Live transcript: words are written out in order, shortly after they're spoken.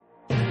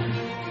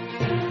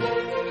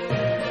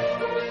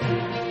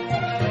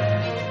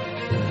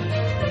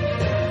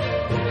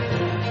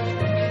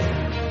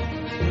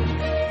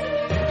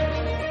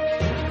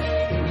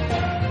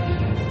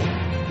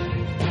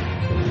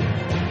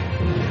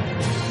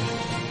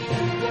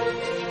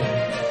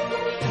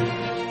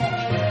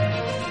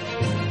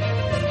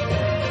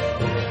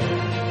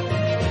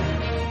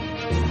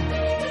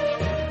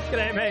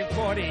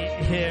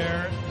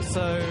here.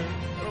 So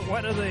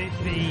one of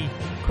the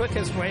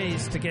quickest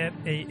ways to get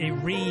a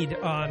read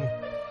on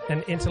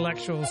an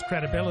intellectual's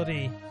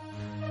credibility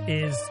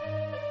is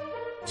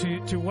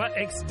to what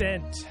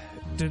extent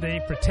do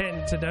they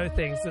pretend to know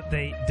things that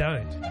they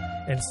don't.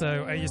 And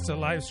so I used to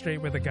live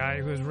stream with a guy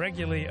who was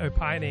regularly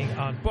opining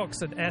on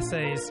books and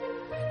essays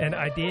and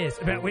ideas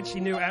about which he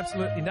knew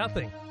absolutely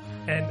nothing.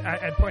 And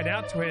I'd point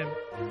out to him,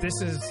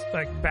 this is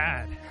like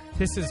bad.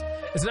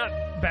 It's not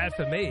bad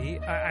for me.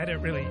 I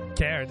don't really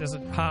care. It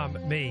doesn't harm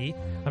me.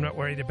 I'm not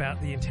worried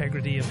about the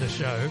integrity of the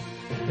show.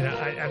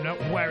 I'm not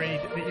worried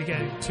that you're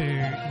going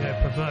to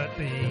pervert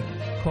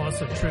the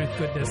course of truth,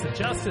 goodness, and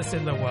justice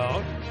in the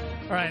world.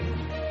 All right.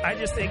 I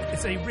just think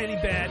it's a really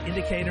bad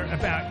indicator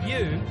about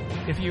you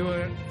if you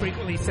are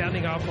frequently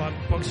sounding off on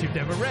books you've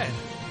never read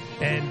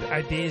and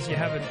ideas you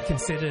haven't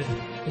considered,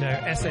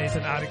 essays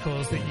and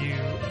articles that you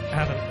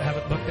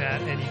haven't looked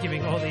at, and you're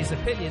giving all these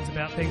opinions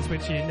about things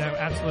which you know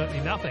absolutely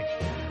nothing.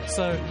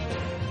 So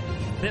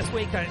this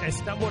week I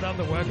stumbled on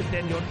the work of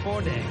Daniel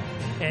Torday,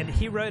 and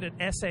he wrote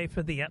an essay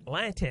for The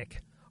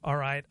Atlantic, all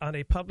right, on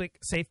a public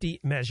safety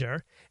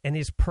measure, and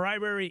his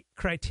primary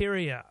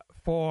criteria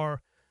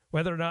for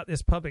whether or not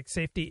this public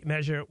safety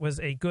measure was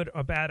a good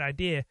or bad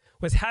idea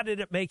was how did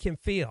it make him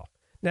feel?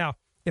 Now,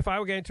 if I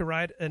were going to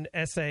write an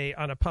essay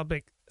on a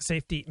public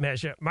safety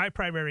measure, my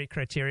primary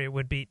criteria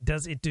would be,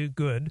 does it do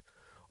good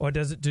or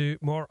does it do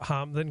more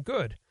harm than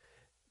good?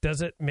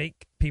 Does it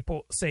make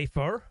people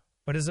safer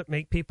or does it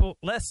make people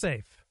less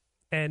safe?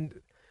 And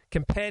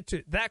compared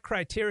to that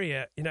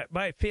criteria,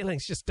 my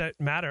feelings just don't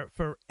matter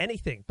for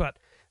anything. But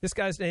this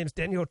guy's name's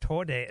Daniel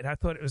Torday, and I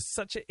thought it was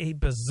such a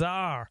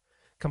bizarre,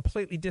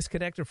 completely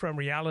disconnected from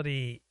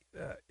reality,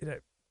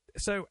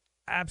 so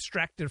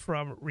abstracted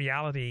from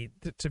reality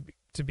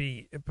to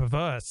be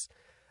perverse.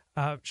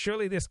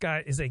 Surely this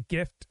guy is a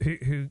gift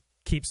who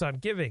keeps on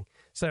giving.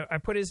 So I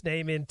put his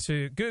name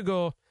into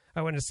Google.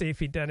 I wanted to see if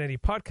he'd done any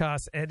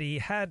podcasts, and he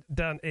had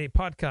done a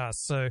podcast.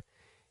 So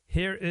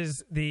here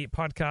is the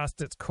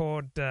podcast. It's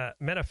called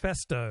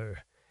Manifesto,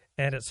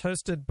 and it's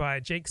hosted by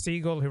Jake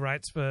Siegel, who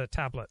writes for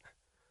Tablet.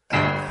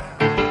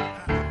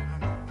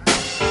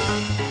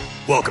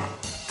 Welcome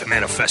to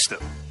Manifesto,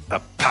 a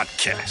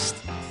podcast.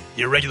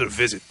 Your regular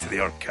visit to the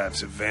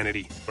archives of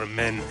vanity, where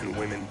men and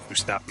women who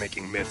stop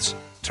making myths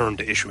turn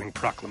to issuing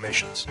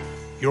proclamations.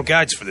 Your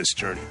guides for this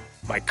journey,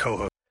 my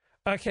co-host.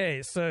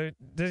 Okay, so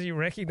does you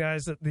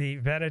recognize that the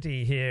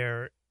vanity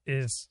here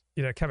is,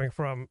 coming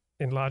from,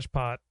 in large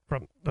part,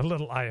 from the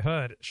little I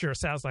heard? It sure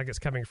sounds like it's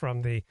coming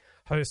from the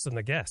hosts and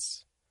the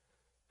guests.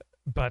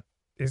 But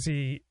is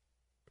he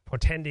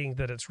pretending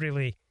that it's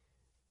really,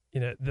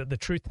 the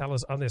truth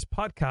tellers on this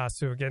podcast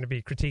who are going to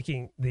be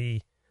critiquing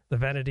the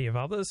vanity of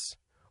others?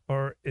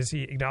 Or is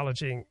he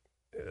acknowledging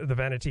the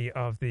vanity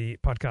of the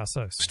podcast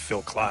host?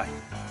 Phil Cly,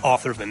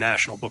 author of the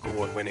National Book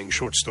Award-winning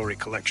short story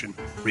collection,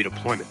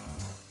 Redeployment.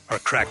 Our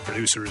crack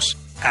producers,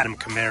 Adam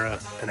Camara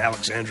and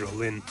Alexandra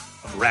Lynn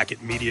of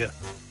Racket Media.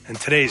 And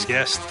today's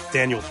guest,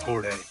 Daniel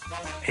Torday,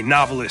 a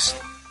novelist,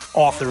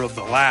 author of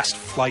The Last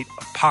Flight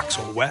of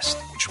Paxel West,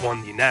 which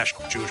won the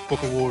National Jewish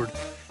Book Award,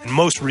 and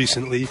most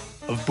recently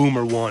of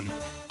Boomer One,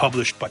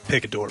 published by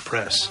Picador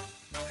Press.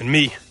 And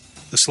me,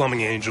 the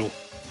slumming angel,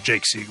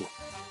 Jake Siegel.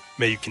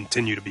 May you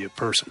continue to be a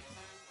person.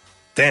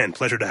 Dan,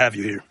 pleasure to have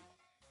you here.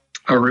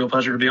 A real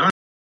pleasure to be on.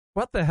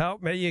 What the hell?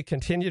 May you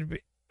continue to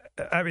be...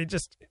 I mean,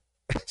 just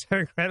so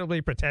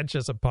incredibly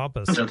pretentious and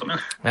pompous. Gentlemen.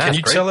 Can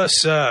you tell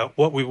us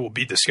what we will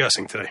be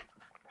discussing today?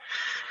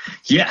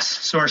 Yes.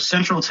 So our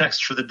central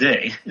text for the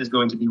day is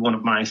going to be one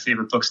of my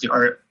favorite books, The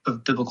Art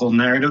of Biblical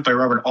Narrative by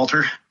Robert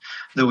Alter,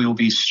 though we will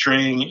be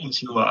straying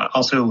into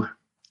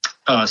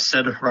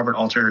said Robert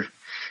Alter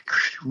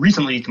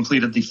recently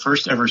completed the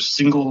first ever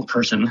single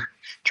person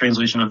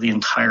translation of the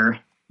entire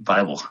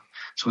Bible.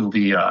 So we will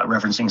be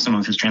referencing some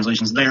of his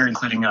translations there,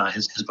 including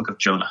his book of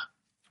Jonah.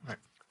 Right.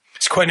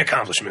 It's quite an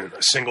accomplishment,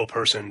 a single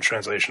person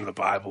translation of the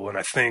Bible. And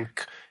I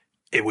think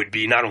it would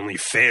be not only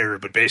fair,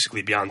 but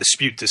basically beyond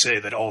dispute to say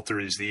that Alter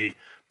is the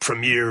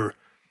premier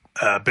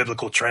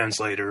biblical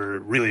translator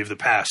really of the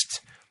past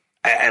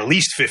at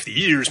least 50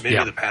 years,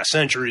 maybe the past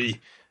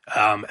century,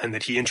 and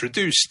that he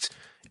introduced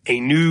a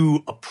new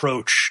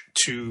approach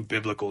to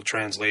biblical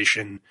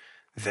translation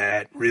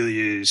that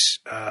really is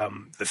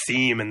the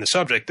theme and the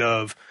subject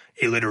of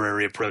a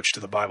literary approach to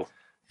the Bible.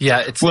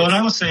 Yeah, and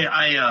I will say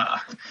I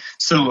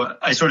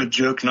sort of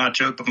joke, not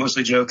joke, but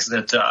mostly jokes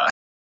that.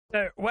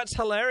 What's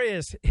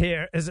hilarious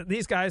here is that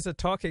these guys are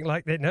talking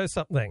like they know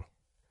something.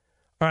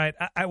 All right,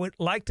 I would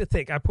like to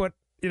think I put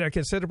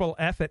considerable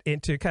effort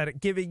into kind of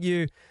giving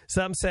you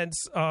some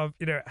sense of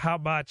how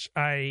much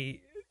I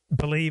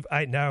believe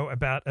I know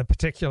about a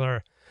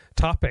particular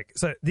topic.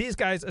 So these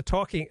guys are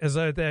talking as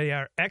though they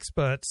are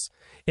experts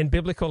in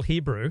biblical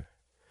Hebrew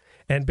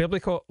and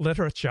biblical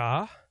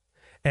literature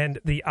and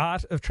the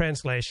art of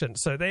translation.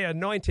 So they are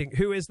anointing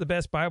who is the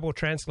best Bible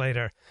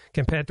translator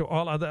compared to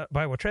all other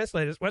Bible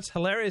translators. What's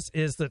hilarious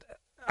is that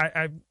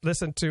I've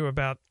listened to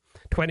about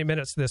 20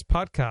 minutes of this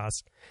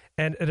podcast,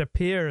 and it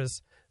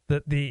appears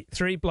that the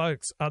three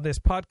blokes on this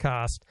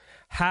podcast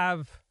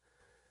have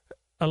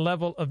a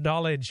level of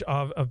knowledge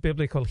of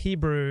biblical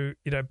Hebrew,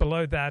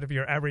 below that of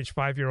your average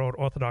 5-year-old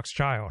Orthodox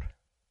child.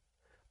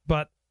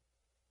 But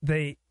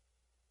they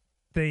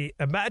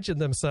imagine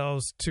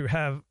themselves to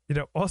have,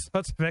 all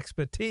sorts of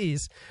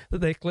expertise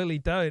that they clearly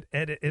don't.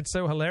 And it's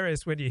so hilarious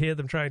when you hear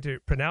them trying to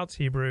pronounce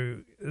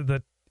Hebrew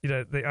that,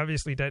 they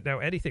obviously don't know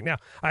anything. Now,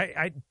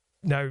 I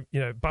know,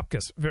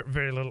 bupkis, very,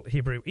 very little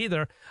Hebrew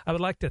either. I would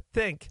like to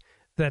think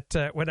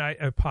that when I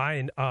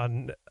opine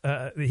on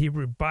the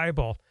Hebrew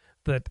Bible,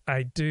 that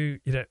I do,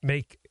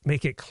 make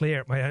it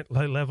clear my own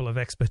low level of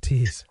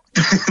expertise.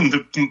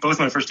 Both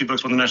my first two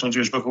books won the National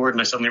Jewish Book Award,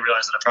 and I suddenly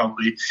realized that I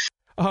probably...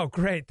 Oh,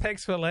 great.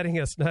 Thanks for letting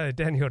us know,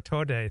 Daniel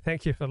Torde.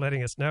 Thank you for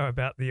letting us know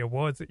about the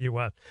awards that you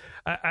won.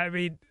 I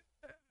mean,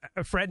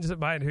 friends of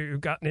mine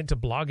who've gotten into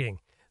blogging,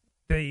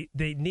 they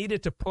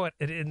needed to put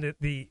it in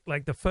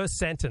the first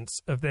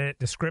sentence of their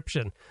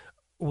description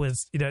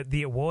was,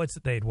 the awards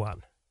that they'd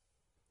won.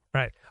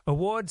 Right.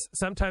 Awards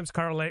sometimes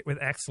correlate with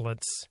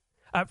excellence.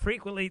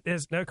 Frequently,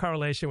 there's no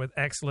correlation with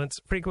excellence.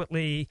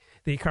 Frequently,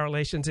 the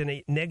correlation's in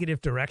a negative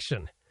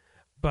direction.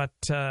 But,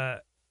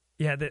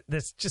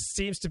 this just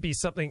seems to be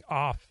something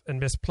off and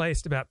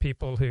misplaced about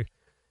people who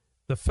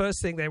the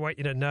first thing they want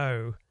you to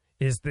know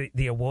is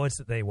the awards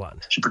that they won.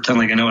 I should pretend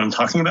like I know what I'm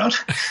talking about.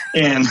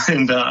 and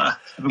I've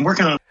been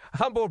working on...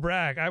 Humble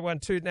brag. I won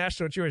 2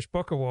 National Jewish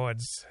Book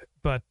Awards,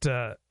 but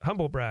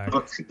humble brag. A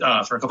book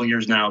for a couple of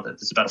years now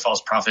that's about a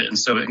false prophet. And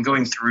so in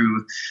going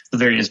through the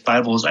various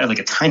Bibles, I had like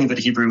a tiny bit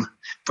of Hebrew,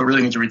 but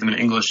really need to read them in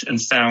English,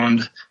 and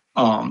found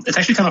it's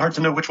actually kind of hard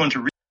to know which one to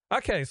read.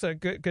 Okay, so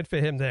good for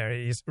him there.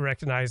 He's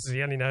recognized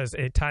he only knows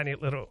a tiny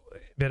little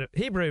bit of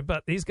Hebrew,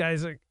 but these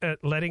guys are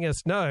letting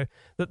us know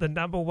that the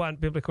number one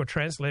biblical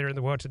translator in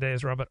the world today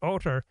is Robert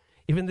Alter.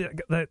 Even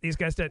though these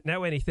guys don't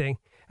know anything,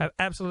 have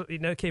absolutely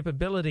no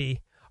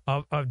capability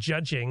of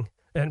judging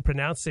and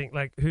pronouncing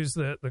like who's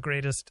the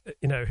greatest,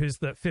 who's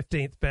the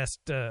 15th best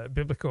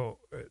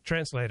biblical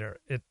translator.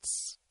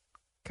 It's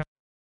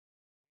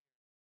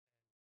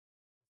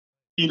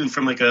even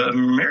from like an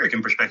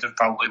American perspective,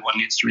 probably one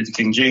needs to read the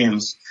King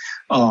James.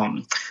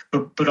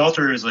 But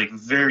Alter is like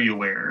very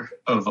aware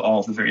of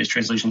all the various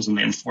translations, and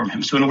they inform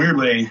him. So in a weird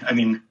way, I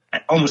mean,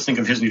 I almost think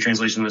of his new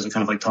translation as a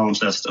kind of like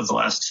palimpsest of the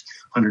last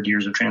 100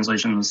 years of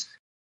translations.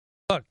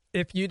 Look,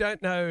 if you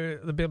don't know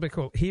the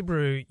biblical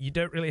Hebrew, you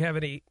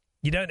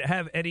don't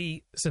have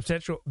any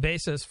substantial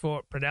basis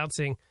for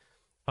pronouncing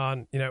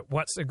on,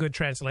 what's a good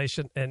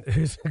translation and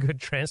who's a good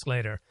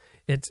translator.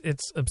 It's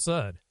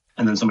absurd.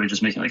 And then somebody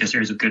just making like a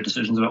series of good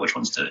decisions about which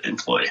ones to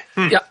employ.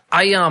 Yeah,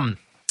 I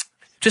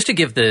just to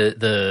give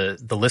the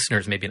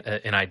listeners maybe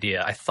an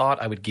idea, I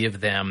thought I would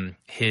give them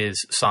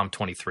his Psalm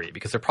 23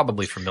 because they're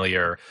probably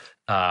familiar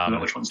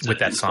with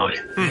that psalm.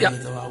 Yeah.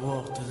 Though I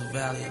walk through the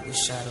valley of the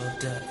shadow of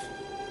death,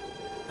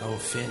 I will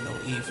fear no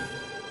evil,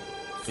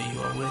 for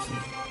you are with me.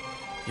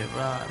 Your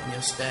rod and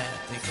your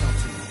staff, they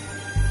comfort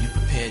me. You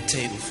prepare a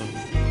table for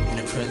me in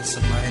the presence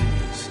of my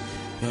enemies.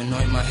 You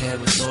anoint my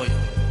head with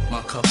oil,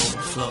 my cup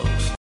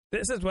overflows.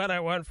 This is what I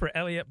want for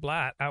Elliot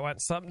Blatt. I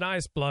want some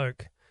nice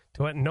bloke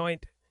to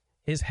anoint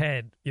his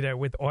head,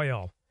 with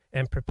oil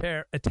and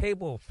prepare a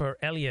table for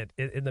Elliot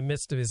in the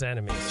midst of his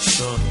enemies.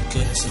 Surely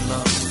goodness and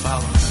love will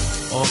follow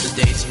me all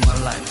the days of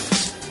my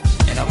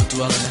life, and I will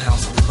dwell in the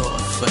house of the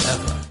Lord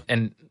forever.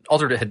 And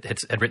Alter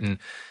had written,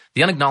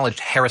 the unacknowledged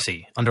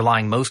heresy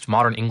underlying most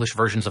modern English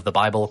versions of the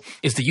Bible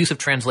is the use of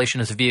translation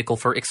as a vehicle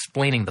for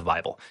explaining the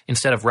Bible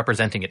instead of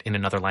representing it in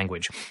another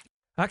language.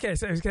 Okay,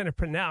 so he's going to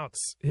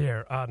pronounce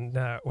here on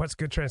what's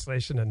good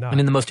translation and not. And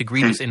in the most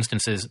egregious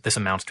instances, this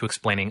amounts to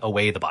explaining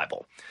away the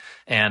Bible.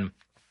 And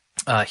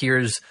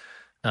here's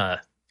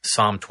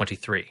Psalm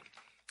 23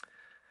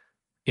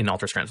 in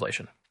Alter's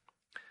translation.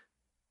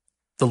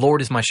 The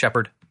Lord is my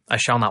shepherd, I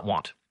shall not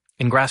want.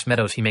 In grass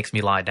meadows he makes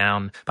me lie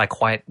down, by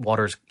quiet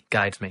waters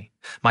guides me.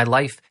 My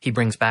life he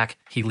brings back,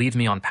 he leads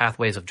me on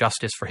pathways of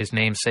justice for his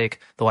name's sake.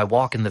 Though I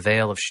walk in the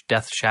vale of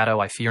death's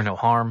shadow, I fear no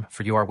harm,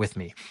 for you are with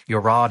me.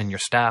 Your rod and your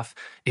staff,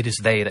 it is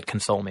they that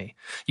console me.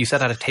 You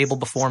set out a table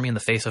before me in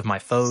the face of my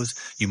foes.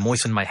 You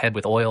moisten my head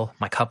with oil,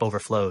 my cup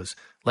overflows.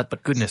 Let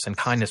but goodness and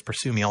kindness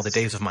pursue me all the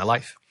days of my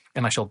life,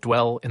 and I shall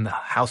dwell in the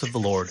house of the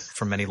Lord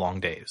for many long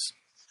days.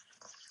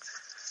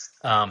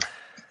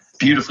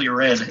 Beautifully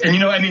read.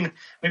 And,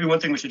 maybe one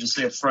thing we should just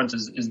say up front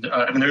is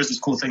there's this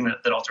cool thing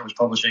that Alter was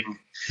publishing.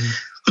 Mm-hmm.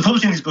 But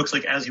publishing these books,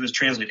 like, as he was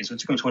translating, so it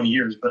took him 20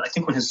 years, but I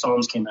think when his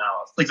Psalms came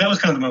out, like, that was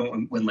kind of the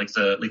moment when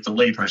the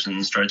lay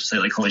person started to say,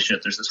 like, holy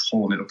shit, there's this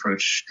whole new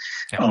approach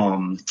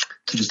to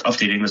just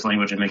updating this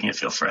language and making it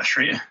feel fresh,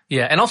 right?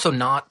 Yeah, and also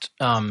not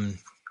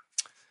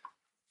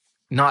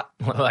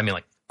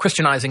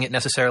Christianizing it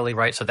necessarily,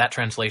 right? So that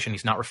translation,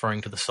 he's not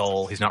referring to the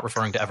soul, he's not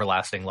referring to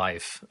everlasting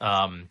life.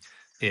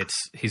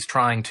 He's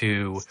trying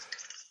to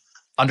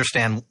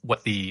understand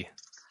what the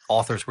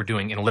authors were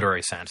doing in a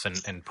literary sense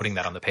and putting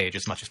that on the page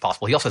as much as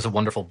possible. He also has a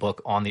wonderful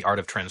book on the art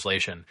of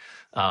translation,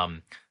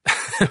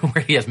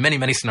 where he has many,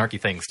 many snarky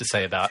things to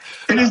say about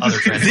other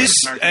translations. This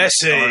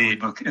essay,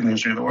 book in the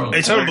history of the world.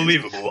 It's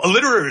unbelievable. A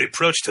literary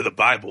approach to the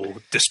Bible,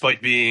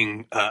 despite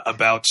being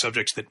about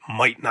subjects that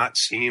might not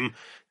seem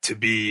to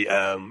be,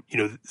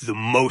 the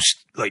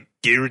most like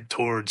geared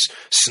towards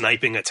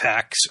sniping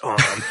attacks on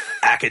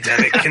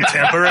academic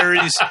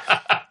contemporaries,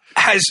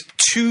 has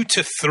 2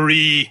 to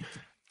 3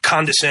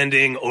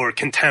 condescending or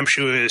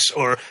contemptuous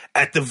or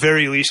at the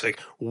very least like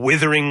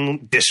withering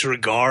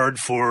disregard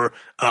for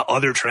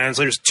other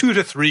translators. 2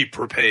 to 3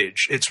 per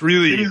page. It's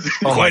really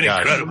quite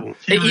incredible.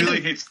 He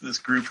really hates this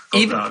group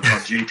called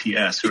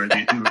JPS, who are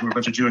a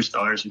bunch of Jewish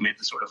scholars who made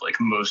the sort of like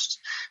most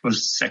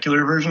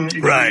secular version.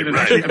 Right.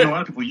 Actually, I mean, a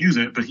lot of people use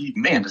it, but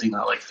does he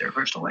not like their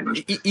original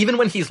language? Even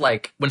when he's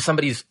like, when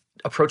somebody's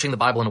approaching the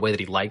Bible in a way that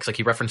he likes, like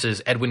he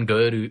references Edwin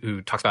Good,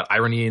 who talks about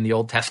irony in the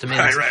Old Testament.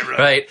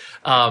 Right.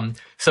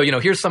 So,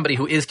 here's somebody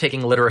who is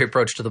taking a literary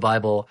approach to the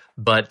Bible,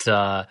 but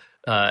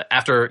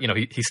after,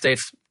 he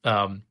states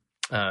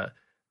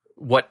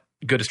what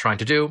Good is trying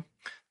to do.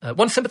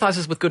 One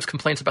sympathizes with Good's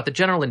complaints about the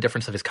general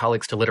indifference of his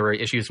colleagues to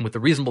literary issues and with the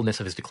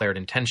reasonableness of his declared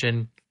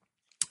intention,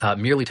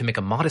 merely to make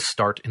a modest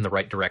start in the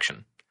right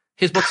direction.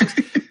 His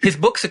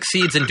book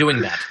succeeds in doing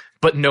that,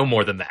 but no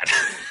more than that.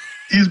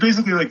 He's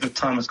basically like the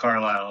Thomas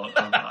Carlyle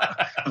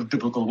of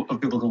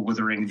biblical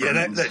withering.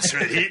 Yeah, that's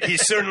right. He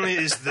certainly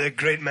is the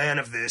great man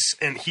of this,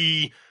 and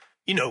he,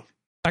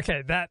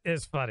 Okay, that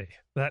is funny.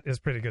 That is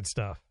pretty good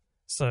stuff.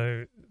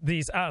 So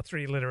these are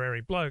 3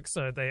 literary blokes,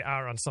 so they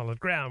are on solid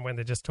ground when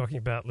they're just talking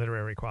about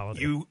literary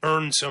quality. You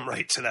earn some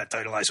right to that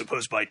title, I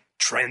suppose, by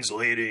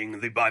translating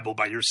the Bible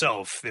by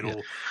yourself.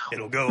 It'll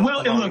go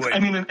well. a long And look, way.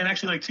 I mean, and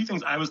actually, like 2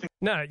 things I was thinking.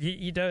 No,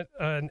 you don't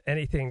earn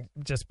anything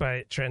just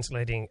by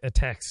translating a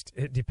text.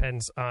 It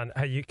depends on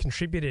how you're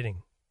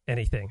contributing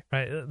anything,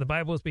 right? The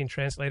Bible has been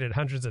translated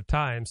hundreds of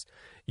times.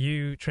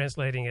 You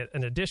translating it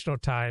an additional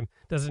time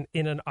doesn't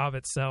in and of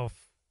itself,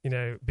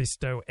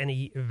 bestow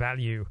any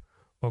value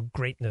or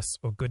greatness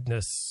or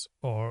goodness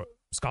or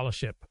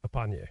scholarship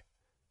upon you.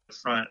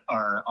 Front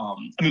are,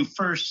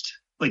 first,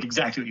 like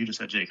exactly what you just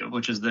said, Jacob,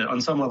 which is that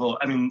on some level,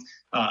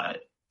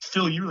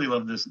 Phil, you really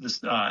love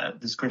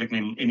this critic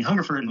named Amy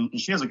Hungerford, and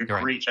she has like a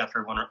great chapter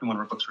in one of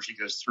her books where she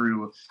goes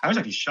through. I was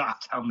actually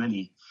shocked how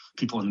many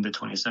people in the mid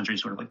 20th century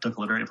sort of like took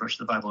a literary approach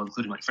to the Bible,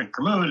 including like Frank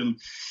Kermode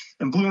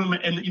and Bloom.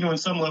 And on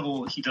some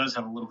level, he does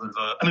have a little bit of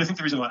a. I think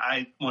the reason why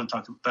I want to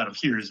talk about him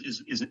here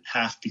is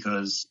half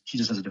because he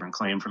just has a different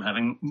claim from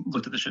having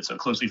looked at this shit so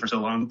closely for so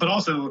long, but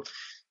also.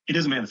 It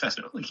is a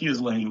manifesto. Like he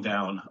is laying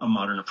down a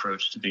modern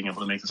approach to being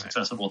able to make this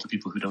accessible to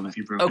people who don't know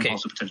Hebrew and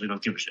also potentially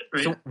don't give a shit.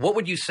 Right? So what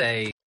would you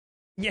say?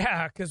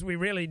 Yeah, because we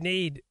really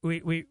need,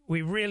 we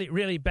really,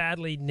 really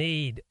badly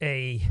need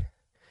a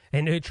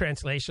new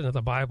translation of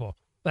the Bible.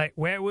 Like,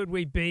 where would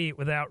we be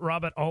without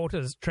Robert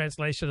Alter's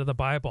translation of the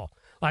Bible?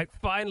 Like,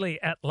 finally,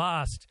 at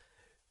last,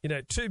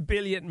 2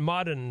 billion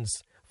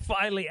moderns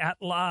finally at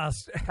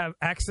last have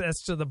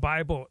access to the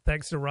Bible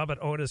thanks to Robert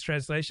Alter's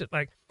translation.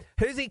 Like,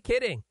 who's he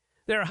kidding?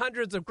 There are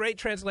hundreds of great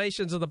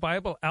translations of the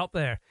Bible out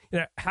there.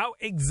 How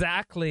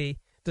exactly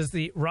does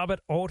the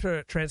Robert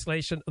Alter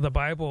translation of the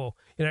Bible,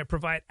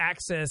 provide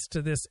access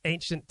to this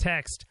ancient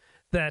text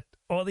that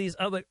all these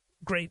other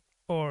great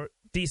or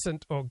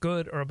decent or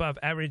good or above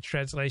average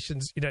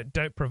translations,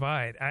 don't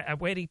provide? I'm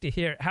waiting to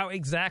hear how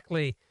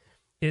exactly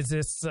is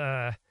this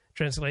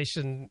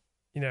translation,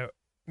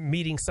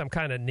 meeting some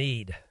kind of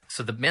need.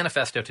 So the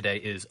manifesto today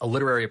is a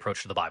literary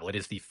approach to the Bible. It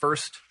is the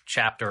first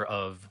chapter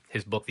of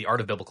his book, The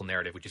Art of Biblical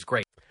Narrative, which is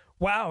great.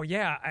 Wow,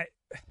 yeah.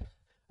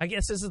 I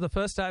guess this is the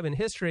first time in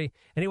history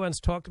anyone's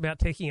talked about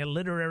taking a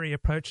literary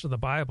approach to the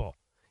Bible.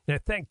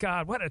 Thank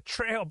God, what a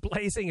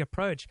trailblazing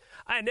approach.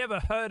 I never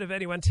heard of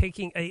anyone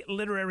taking a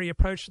literary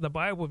approach to the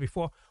Bible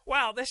before.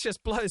 Wow, this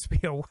just blows me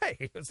away.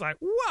 It's like,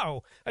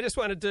 whoa, I just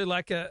want to do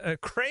like a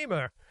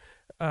Kramer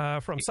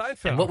from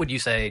Seinfeld. And what would you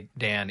say,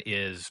 Dan,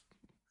 is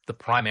the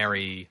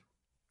primary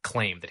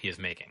claim that he is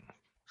making?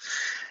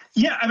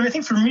 Yeah, I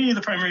think for me,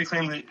 the primary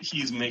claim that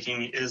he's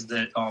making is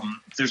that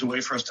there's a way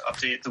for us to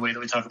update the way that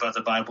we talk about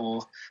the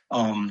Bible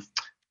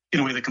in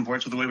a way that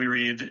comports with the way we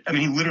read.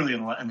 He literally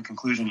in the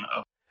conclusion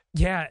of...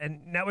 Yeah,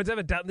 and no one's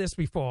ever done this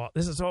before.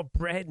 This is all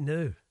brand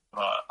new.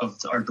 Of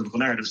the Art of Biblical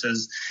Narrative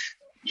says,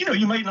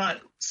 you might not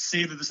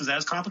say that this is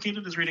as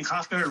complicated as reading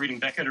Kafka or reading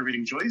Beckett or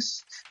reading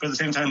Joyce, but at the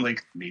same time,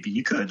 maybe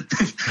you could.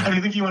 I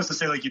think he wants to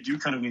say, you do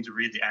kind of need to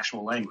read the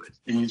actual language,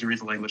 and you need to read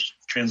the language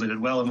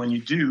translated well, and when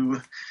you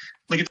do...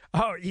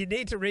 you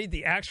need to read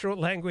the actual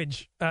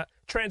language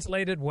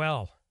translated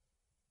well.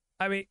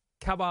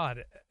 Come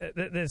on.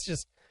 There's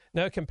just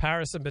no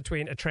comparison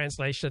between a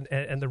translation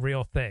and the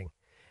real thing.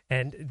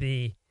 And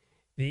the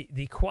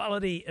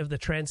quality of the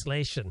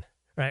translation,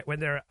 right? When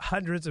there are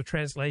hundreds of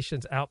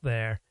translations out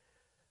there,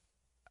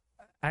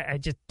 I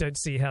just don't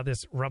see how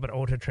this Robert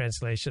Alter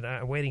translation,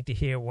 I'm waiting to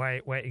hear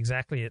why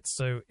exactly it's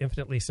so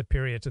infinitely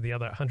superior to the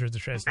other hundreds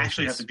of translations. It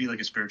actually has to be like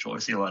a spiritual or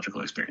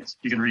theological experience.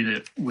 You can read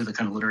it with a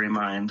kind of literary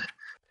mind.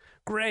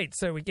 Great.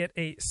 So we get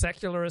a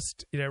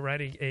secularist,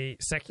 writing a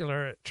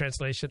secular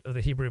translation of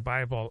the Hebrew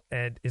Bible,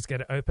 and it's going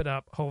to open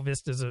up whole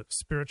vistas of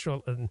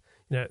spiritual and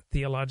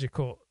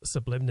theological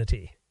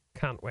sublimity.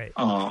 Can't wait.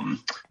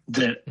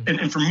 That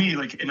and for me,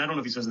 like, and I don't know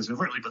if he says this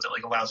overtly, but that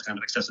like allows kind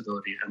of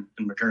accessibility and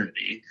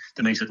modernity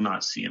that makes it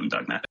not seem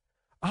dogmatic.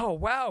 Oh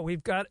wow,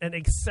 we've got an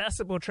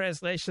accessible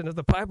translation of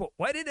the Bible.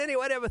 Why did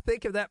anyone ever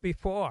think of that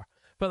before?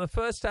 For the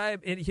first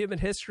time in human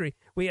history,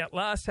 we at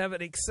last have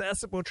an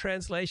accessible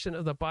translation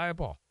of the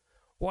Bible.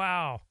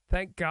 Wow,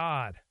 thank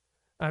God.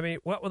 I mean,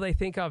 what will they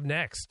think of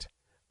next?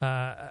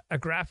 A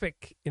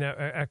graphic,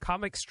 a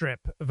comic strip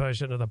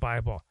version of the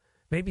Bible.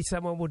 Maybe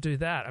someone will do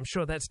that. I'm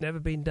sure that's never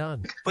been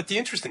done. But the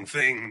interesting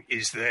thing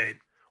is that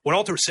what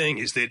Alter is saying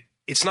is that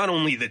it's not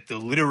only that the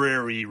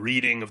literary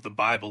reading of the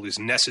Bible is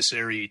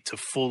necessary to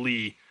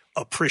fully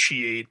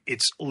appreciate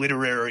its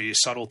literary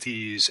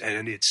subtleties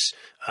and its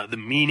the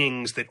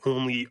meanings that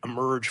only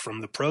emerge from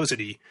the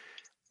prosody.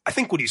 I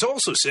think what he's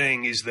also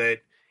saying is that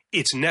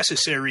it's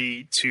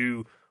necessary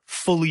to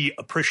fully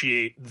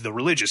appreciate the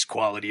religious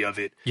quality of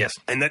it. Yes.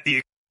 And that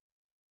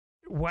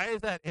Why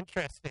is that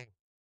interesting?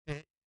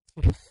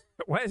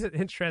 Why is it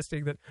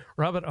interesting that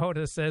Robert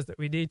Alter says that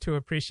we need to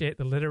appreciate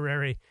the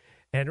literary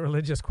and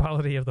religious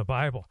quality of the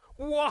Bible?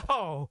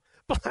 Whoa!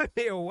 Blow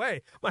me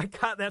away. My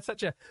God, that's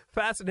such a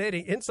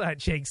fascinating insight,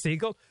 Jake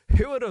Siegel.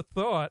 Who would have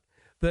thought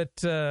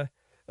that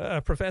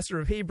a professor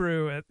of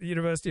Hebrew at the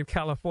University of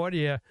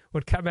California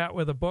would come out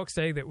with a book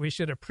saying that we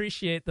should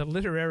appreciate the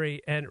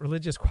literary and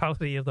religious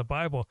quality of the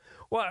Bible?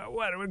 What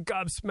a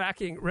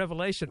gobsmacking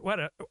revelation.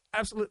 What an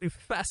absolutely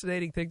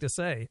fascinating thing to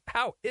say.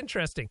 How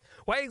interesting.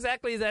 Why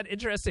exactly is that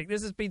interesting?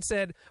 This has been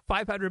said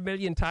 500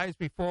 million times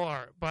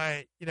before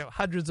by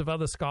hundreds of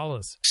other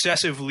scholars.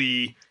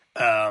 Excessively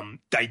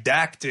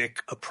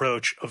didactic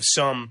approach of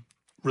some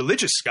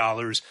religious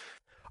scholars.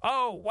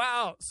 Oh,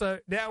 wow. So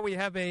now we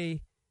have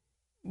a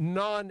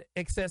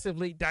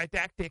non-excessively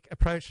didactic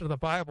approach to the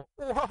Bible.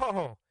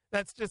 Whoa,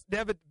 that's just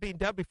never been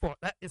done before.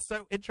 That is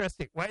so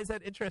interesting. Why is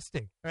that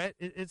interesting? Right?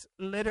 It's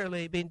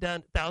literally been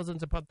done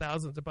thousands upon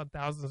thousands upon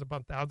thousands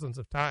upon thousands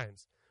of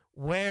times.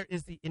 Where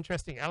is the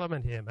interesting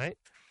element here, mate?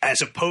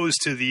 As opposed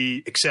to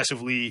the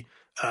excessively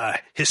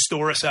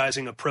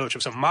historicizing approach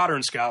of some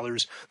modern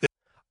scholars.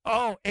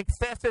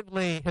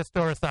 Excessively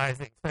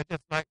historicizing. So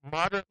just like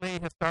moderately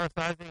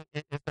historicizing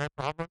is their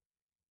problem.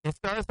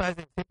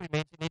 Historicizing simply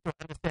means you need to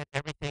understand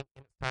everything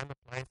in its time and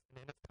place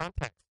and in its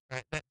context,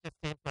 right? That just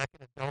seems like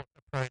an adult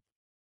approach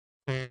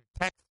to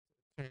text,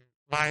 to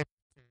life,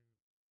 to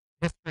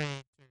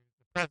history, to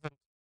the present,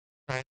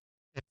 right?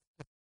 It's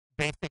just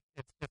basic.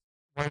 It's just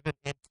woven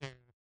into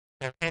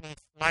any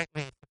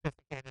slightly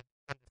sophisticated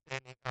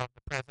understanding of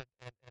the present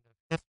and of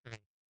history.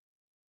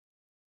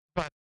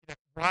 But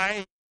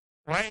why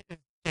is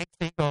Jake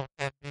Siegel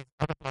and these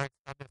other blokes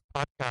on this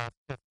podcast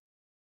just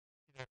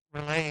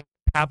relaying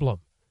pablum?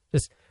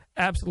 Just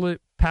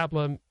absolute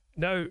pablum,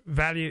 no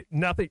value,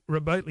 nothing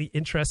remotely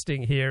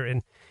interesting here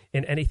in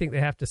anything they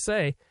have to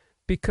say,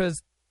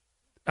 because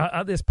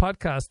on this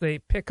podcast, they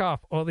pick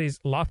off all these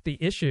lofty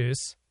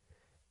issues.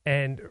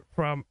 And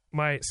from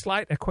my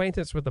slight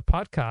acquaintance with the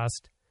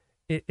podcast,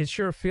 it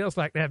sure feels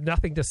like they have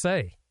nothing to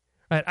say.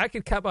 Right? I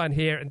could come on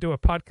here and do a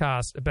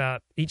podcast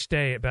about each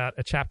day about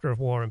a chapter of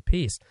War and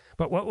Peace.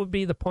 But what would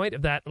be the point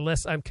of that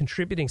unless I'm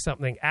contributing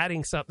something,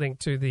 adding something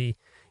to the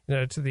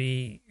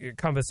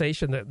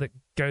conversation that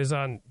goes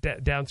on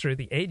down through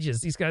the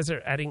ages? These guys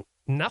are adding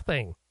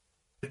nothing.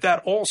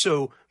 That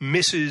also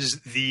misses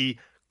the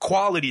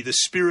quality, the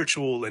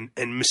spiritual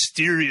and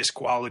mysterious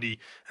quality.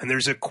 And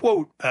there's a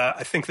quote,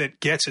 I think, that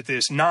gets at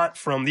this, not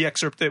from the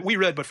excerpt that we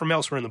read, but from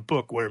elsewhere in the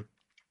book, where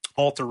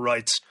Alter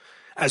writes,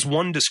 "As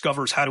one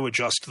discovers how to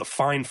adjust to the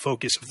fine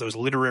focus of those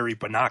literary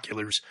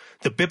binoculars,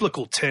 the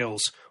biblical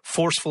tales,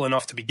 forceful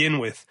enough to begin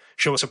with,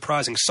 show a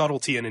surprising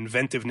subtlety and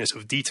inventiveness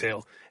of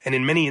detail, and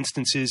in many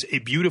instances, a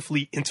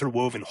beautifully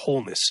interwoven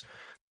wholeness."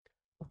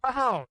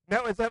 Wow,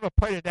 no one's ever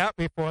pointed out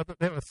before that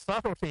there was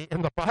subtlety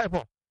in the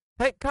Bible.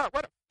 Thank God,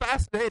 what a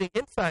fascinating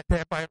insight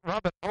there by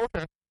Robert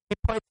Alter. He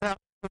points out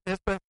that there's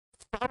both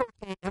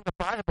subtlety in the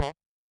Bible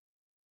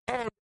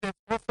and there's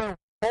also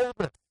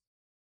wholeness.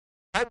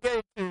 I'm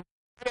going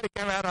to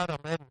go out on a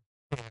limb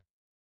here.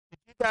 Did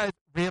you guys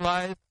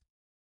realize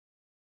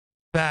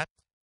that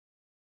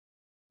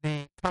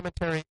the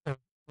commentary of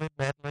Lynn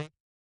Medley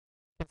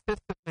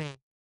consistently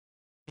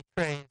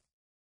betrays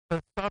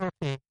both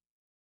subtlety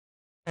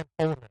and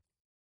wholeness?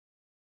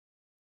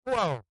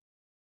 Whoa,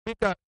 we've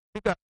got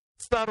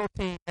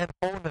subtlety and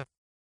wholeness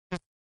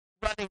just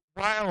running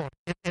wild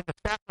in the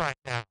chat right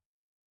now.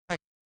 Like,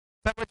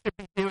 someone should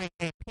be doing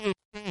a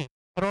PhD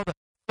on all the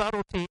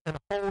subtlety and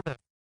wholeness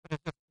that is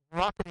just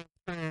rocketing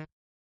through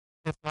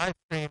this live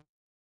stream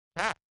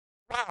chat.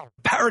 Wow.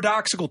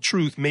 Paradoxical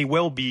truth may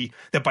well be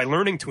that by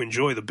learning to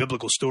enjoy the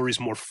biblical stories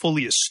more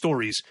fully as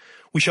stories,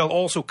 we shall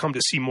also come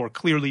to see more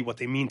clearly what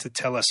they mean to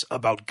tell us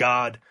about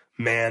God,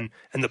 man,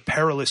 and the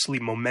perilously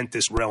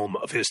momentous realm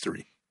of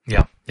history.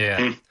 Yeah.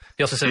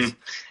 He also says,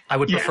 I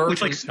would prefer...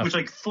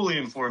 Which fully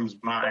informs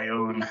my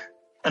own...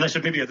 And I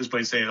should maybe at this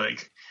point say,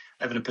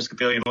 I have an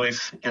Episcopalian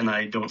wife, and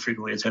I don't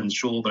frequently attend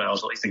shul, but I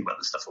also like think about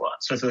this stuff a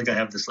lot. So I feel like I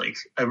have this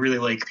I really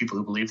like people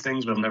who believe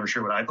things, but I'm never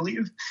sure what I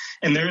believe.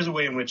 And there is a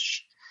way in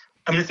which,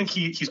 I think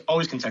he's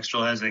always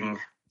contextualizing.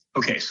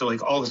 Okay, so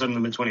all of a sudden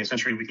in the mid-20th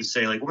century, we could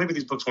say well, maybe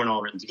these books weren't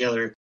all written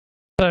together.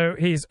 So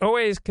he's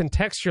always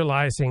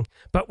contextualizing,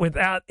 but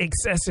without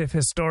excessive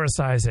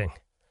historicizing.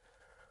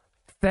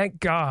 Thank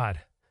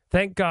God.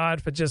 Thank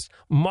God for just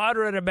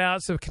moderate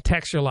amounts of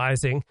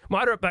contextualizing,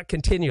 moderate but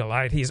continual.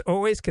 Right? He's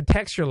always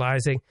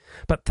contextualizing,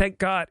 but thank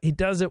God he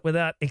does it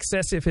without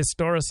excessive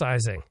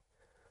historicizing.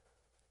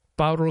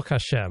 Baruch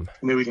Hashem.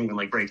 Maybe we can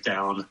break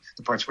down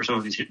the parts where some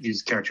of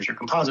these characters are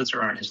composites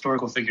or aren't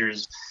historical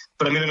figures.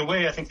 But in a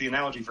way, I think the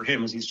analogy for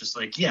him is he's just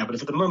yeah, but if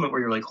at the moment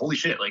where you're holy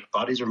shit,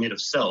 bodies are made of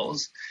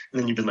cells,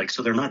 and then you've been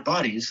so they're not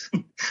bodies,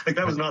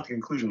 that was not the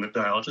conclusion that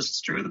biologists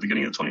drew at the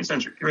beginning of the 20th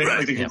century,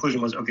 right? The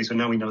conclusion was, okay, so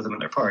now we know them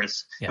and their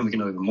parts, and we can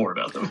know even more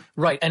about them.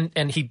 Right,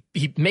 and he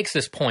makes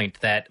this point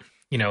that,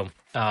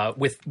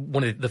 with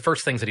one of the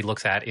first things that he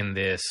looks at in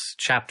this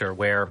chapter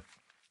where,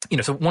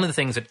 so one of the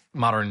things that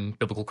modern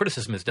biblical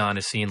criticism has done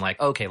is seen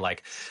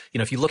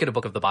if you look at a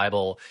book of the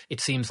Bible, it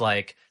seems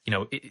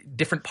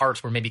different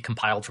parts were maybe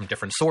compiled from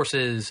different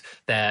sources,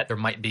 that there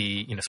might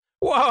be,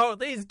 Whoa,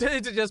 these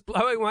dudes are just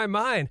blowing my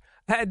mind.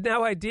 I had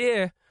no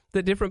idea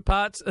that different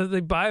parts of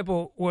the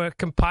Bible were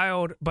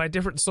compiled by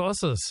different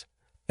sources.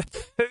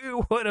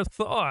 Who would have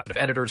thought?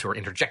 Editors who are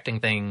interjecting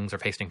things or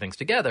pasting things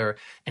together.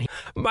 And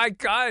my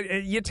God,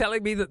 you're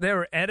telling me that there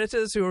are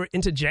editors who are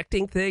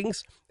interjecting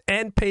things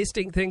and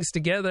pasting things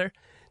together.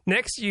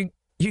 Next, you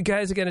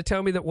guys are going to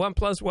tell me that 1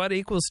 +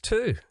 1 =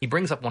 2. He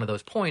brings up one of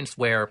those points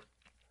where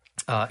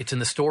it's in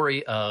the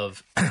story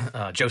of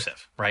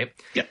Joseph, right?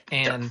 Yeah.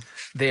 And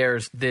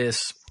there's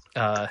this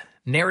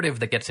narrative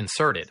that gets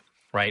inserted,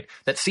 right?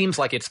 That seems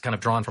like it's kind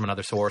of drawn from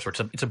another source, or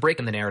it's a break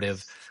in the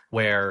narrative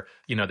where,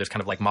 there's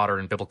kind of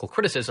modern biblical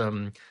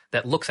criticism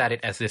that looks at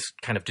it as this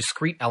kind of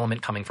discrete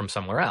element coming from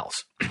somewhere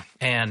else.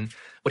 And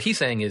what he's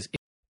saying is,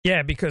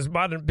 yeah, because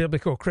modern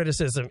biblical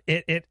criticism,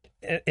 it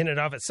in and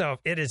of itself,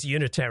 it is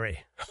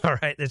unitary. All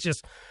right, it's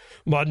just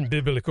modern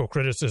biblical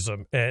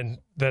criticism, and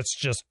that's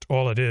just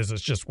all it is.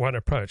 It's just one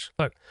approach.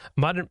 Look,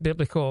 modern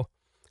biblical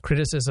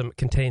criticism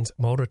contains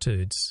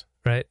multitudes,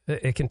 right?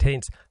 It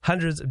contains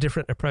hundreds of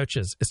different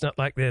approaches. It's not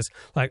like there's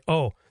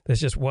there's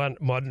just one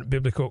modern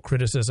biblical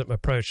criticism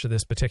approach to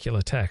this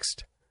particular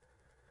text.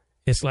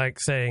 It's like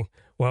saying,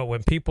 well,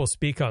 when people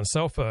speak on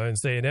cell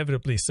phones, they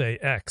inevitably say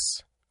X.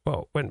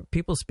 Well, when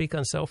people speak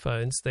on cell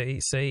phones, they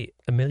say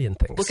a million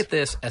things. Look at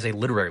this as a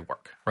literary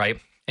work, right?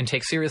 And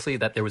take seriously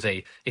that there was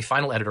a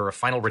final editor, a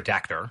final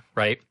redactor,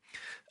 right,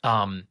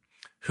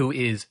 who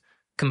is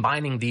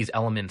combining these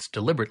elements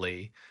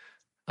deliberately,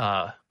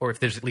 or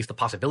if there's at least the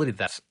possibility that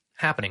that's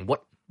happening.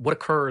 What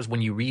occurs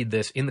when you read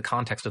this in the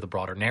context of the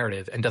broader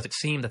narrative, and does it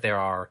seem that there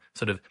are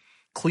sort of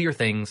clear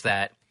things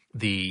that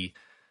the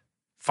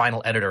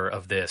final editor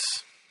of this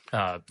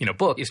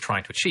book is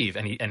trying to achieve?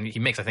 And he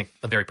makes, I think,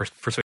 a very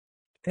persuasive.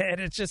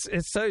 And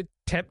it's so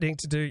tempting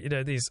to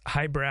do, these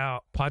highbrow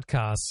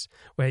podcasts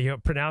where you're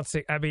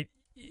pronouncing. I mean,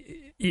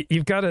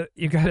 you've got to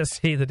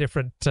see the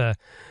different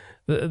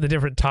the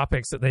different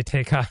topics that they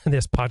take on in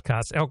this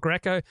podcast: El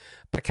Greco,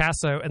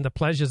 Picasso, and the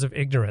pleasures of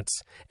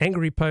ignorance;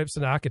 angry popes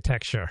and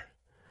architecture;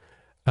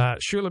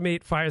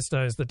 Shulamite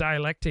Firestones, the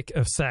dialectic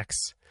of sex.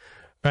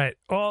 Right,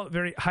 all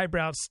very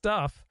highbrow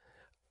stuff,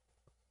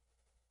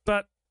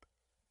 but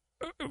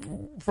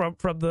from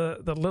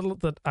the little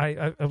that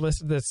I've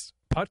listened to this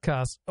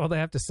podcast, all they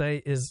have to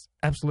say is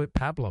absolute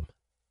pablum.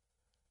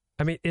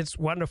 I mean, it's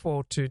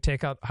wonderful to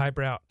take out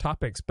highbrow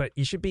topics, but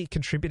you should be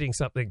contributing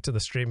something to the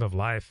stream of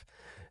life,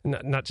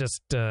 not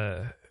just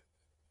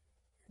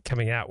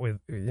coming out with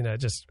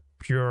just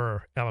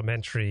pure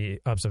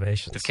elementary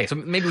observations. Okay, so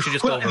maybe we should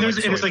just go over.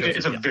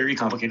 It's a very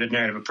complicated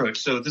narrative approach.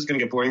 So this is going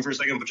to get boring for a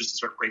second, but just to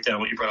sort of break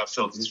down what you brought up,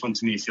 Phil, because this one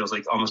to me feels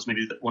like almost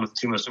maybe one of the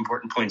two most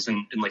important points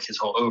in his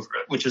whole over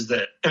it, which is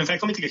that. And in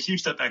fact, let me take a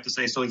huge step back to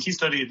say, so he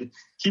studied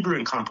Hebrew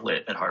and Comp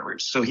Lit at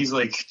Harvard, so he's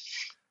like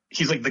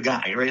the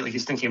guy, right?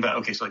 He's thinking about,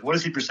 okay, so what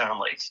does Hebrew sound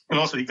like? And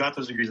also, he got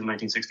those degrees in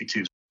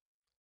 1962.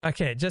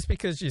 Okay, just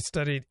because you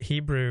studied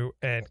Hebrew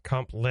and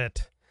Comp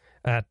Lit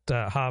at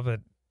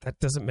Harvard, that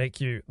doesn't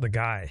make you the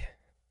guy.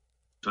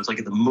 So it's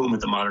at the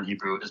moment the modern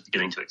Hebrew is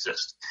beginning to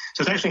exist.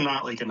 So it's actually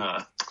not he's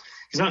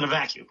not in a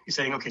vacuum. He's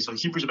saying, okay, so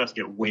Hebrew's about to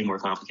get way more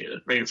complicated,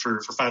 right? For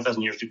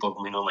 5,000 years, people have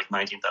only known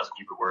 19,000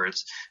 Hebrew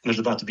words, and there's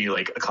about to be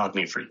a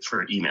cognate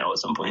for email at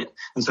some point.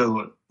 And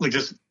so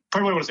just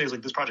part of what I want to say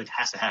is this project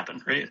has to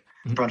happen, right?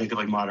 Mm-hmm. The project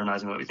of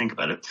modernizing what we think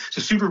about it.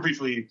 So super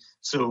briefly,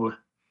 so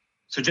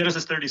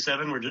Genesis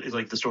 37 is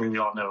the story we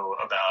all know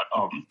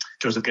about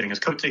Joseph getting his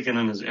coat taken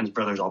and his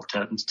brothers all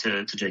pretend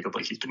to Jacob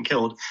he's been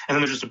killed. And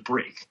then there's just a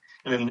break.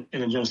 And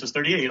then in Genesis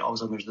 38, all of a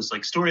sudden there's this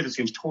story that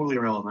seems totally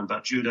irrelevant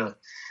about Judah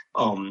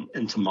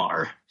and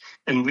Tamar.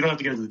 And we don't have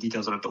to get into the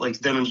details of it,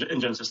 but then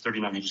in Genesis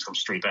 39, he just comes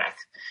straight back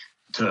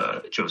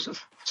to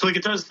Joseph. So like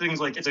it does things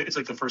like it's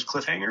like the first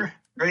cliffhanger,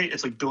 right?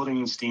 It's like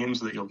building steam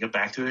so that you'll get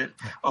back to it.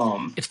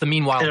 It's the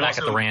meanwhile back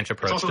at the ranch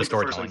approach to storytelling. It's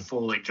also the first like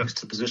full like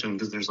juxtaposition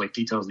because there's like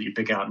details that you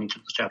pick out in each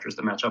of those chapters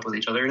that match up with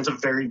each other, and it's a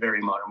very,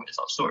 very modern way to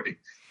tell a story.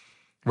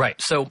 Right.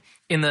 So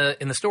in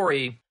the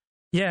story,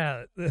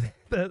 yeah,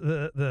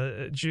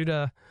 the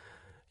Judah,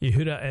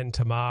 Yehuda, and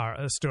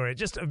Tamar story,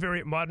 just a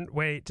very modern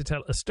way to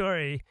tell a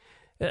story.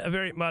 A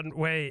very modern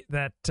way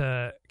that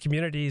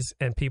communities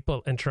and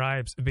people and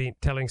tribes have been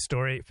telling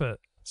stories for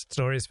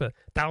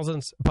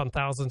thousands upon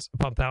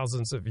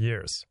thousands of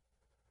years.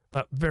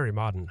 Very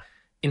modern.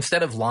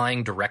 Instead of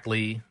lying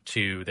directly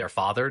to their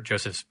father,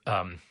 Joseph's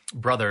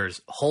brothers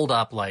hold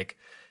up like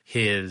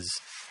his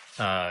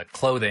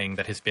clothing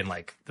that has been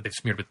that they've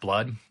smeared with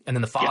blood, and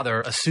then the father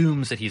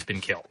assumes that he's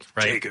been killed.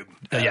 Right? Jacob.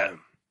 Yeah.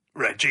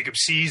 Right. Jacob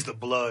sees the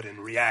blood and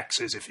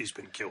reacts as if he's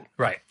been killed.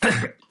 Right.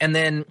 And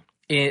then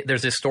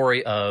there's this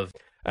story of...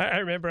 I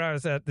remember I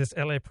was at this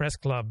LA Press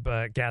Club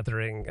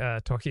gathering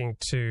talking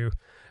to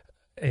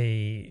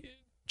a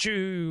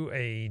Jew,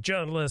 a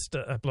journalist,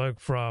 a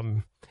bloke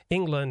from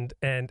England,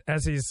 and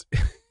as he's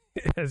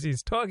as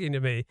he's talking to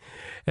me,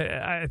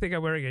 I think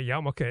I'm wearing a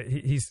yarmulke.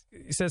 He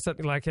says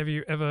something like, "Have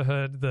you ever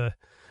heard the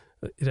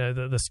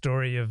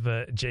story of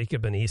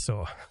Jacob and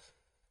Esau?"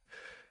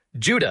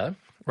 Judah,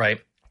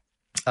 right,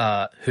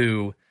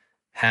 who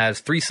has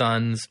 3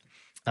 sons,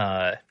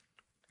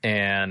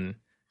 and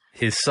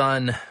his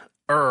son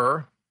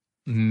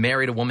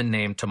married a woman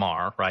named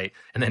Tamar, right?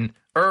 And then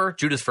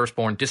Judah's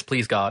firstborn,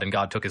 displeased God, and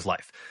God took his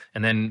life.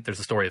 And then there's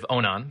the story of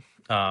Onan,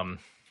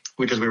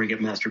 which is where we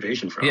get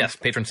masturbation from. Yes,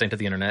 patron saint of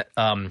the internet.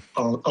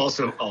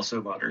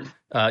 Also modern.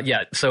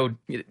 Yeah. So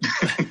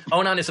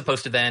Onan is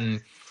supposed to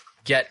then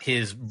get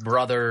his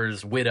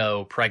brother's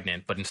widow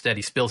pregnant, but instead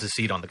he spills his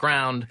seed on the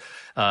ground,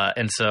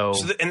 and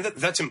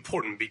that's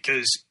important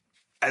because,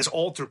 as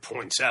Alter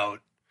points out,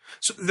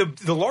 so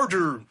the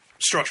larger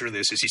structure of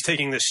this is he's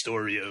taking this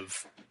story of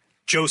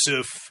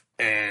Joseph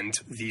and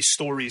the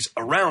stories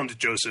around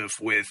Joseph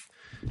with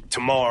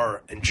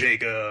Tamar and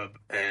Jacob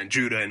and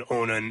Judah and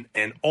Onan,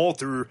 and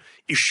Alter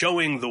is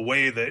showing the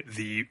way that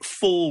the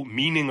full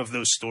meaning of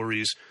those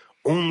stories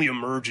only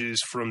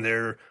emerges from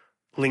their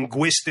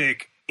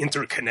linguistic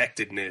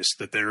interconnectedness,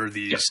 that there are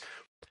these... Yes.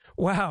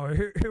 Wow,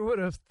 who would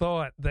have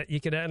thought that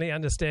you could only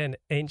understand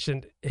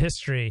ancient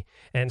history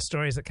and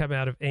stories that come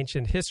out of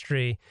ancient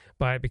history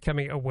by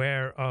becoming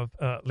aware of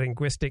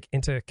linguistic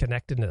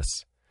interconnectedness?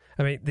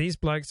 I mean, these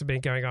blokes have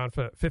been going on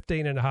for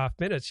 15 and a half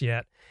minutes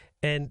yet,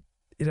 and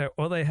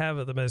all they have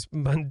are the most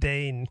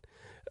mundane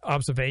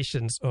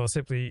observations or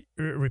simply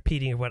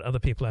repeating what other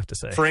people have to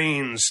say.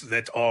 Frames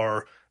that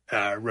are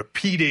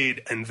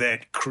repeated and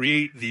that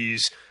create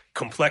these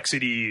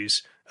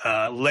complexities,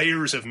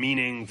 layers of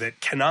meaning that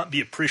cannot be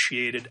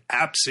appreciated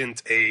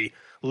absent a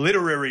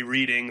literary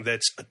reading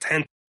that's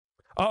attentive.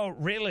 Oh,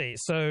 really?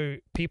 So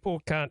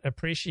people can't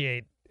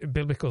appreciate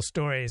biblical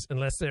stories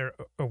unless they're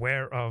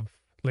aware of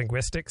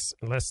linguistics,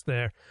 unless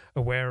they're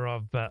aware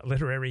of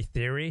literary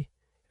theory,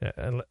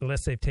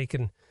 unless they've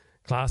taken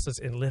classes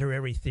in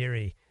literary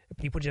theory.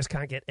 People just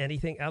can't get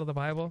anything out of the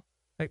Bible.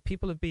 Like,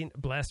 people have been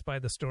blessed by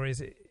the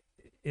stories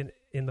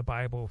in the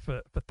Bible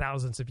for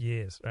thousands of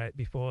years, right?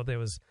 Before there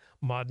was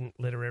modern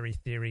literary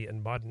theory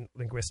and modern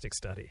linguistic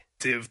study.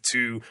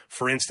 To,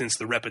 for instance,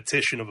 the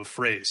repetition of a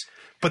phrase.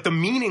 But the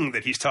meaning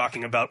that he's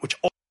talking about, which...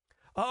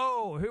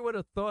 Oh, who would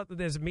have thought that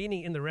there's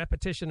meaning in the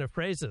repetition of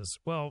phrases?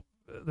 Well,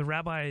 the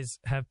rabbis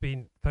have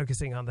been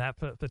focusing on that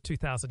for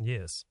 2,000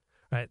 years,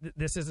 right?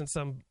 This isn't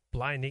some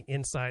blinding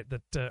insight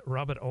that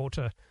Robert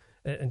Alter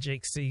and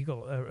Jake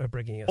Siegel are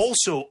bringing us.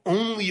 Also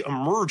only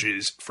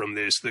emerges from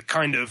this the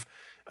kind of...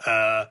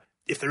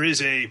 if there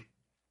is a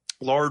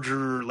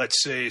larger,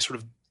 let's say, sort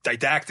of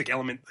didactic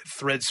element that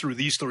threads through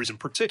these stories in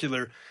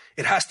particular,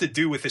 it has to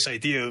do with this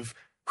idea of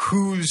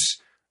who's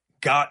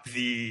got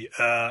the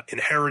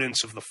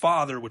inheritance of the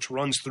father, which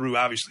runs through,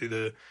 obviously,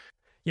 the...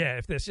 Yeah,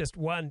 if there's just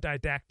one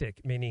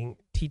didactic, meaning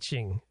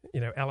teaching,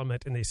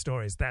 element in these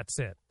stories, that's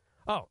it.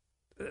 Oh,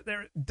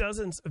 there are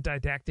dozens of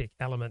didactic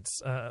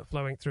elements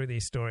flowing through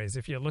these stories.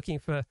 If you're looking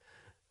for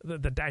the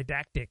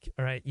didactic,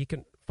 all right, you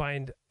can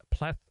find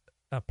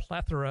a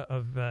plethora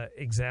of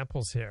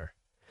examples here.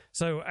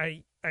 So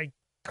I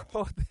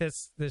call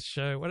this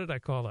show, what did I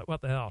call it?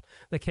 What the hell?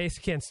 The Case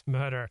Against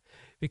Murder,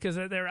 because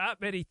there aren't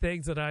many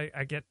things that I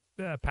get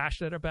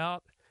passionate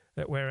about,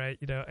 where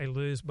I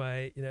lose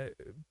my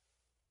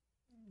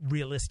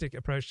realistic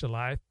approach to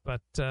life.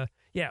 But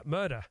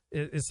murder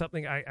is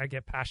something I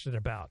get passionate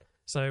about.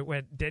 So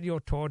when Daniel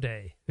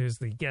Torde, who's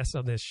the guest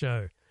on this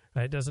show,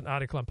 does an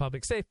article on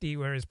public safety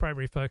where his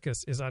primary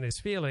focus is on his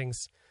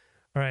feelings,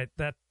 all right,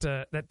 that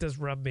does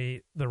rub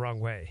me the wrong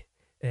way.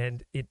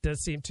 And it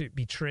does seem to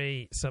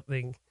betray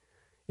something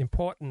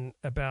important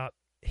about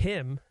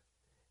him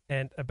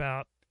and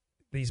about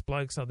these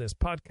blokes on this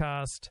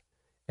podcast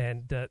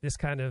and this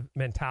kind of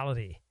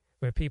mentality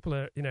where people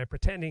are,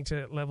 pretending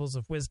to levels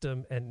of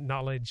wisdom and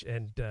knowledge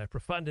and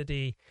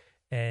profundity.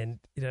 And,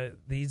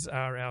 these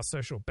are our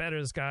social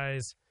betters,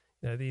 guys.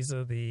 These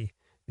are the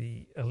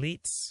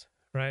elites,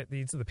 right?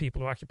 These are the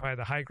people who occupy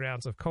the high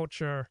grounds of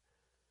culture,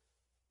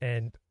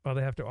 and all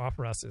they have to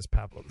offer us is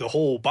pablum. The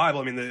whole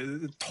Bible, I mean,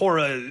 the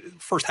Torah,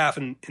 first half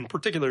in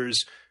particular,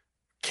 is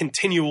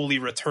continually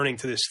returning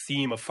to this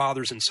theme of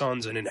fathers and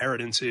sons and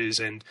inheritances,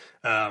 and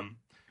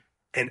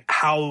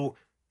how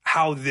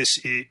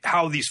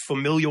these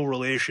familial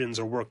relations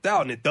are worked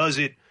out, and it does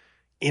it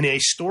in a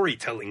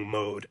storytelling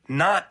mode,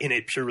 not in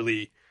a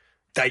purely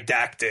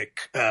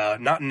didactic,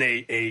 not in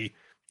a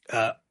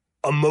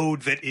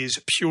mode that is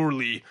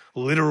purely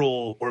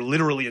literal or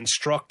literally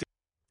instructive.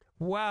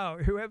 Wow,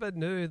 whoever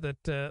knew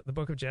that the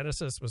book of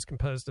Genesis was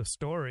composed of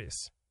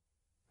stories?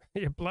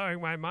 You're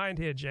blowing my mind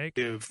here, Jake.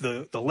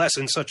 The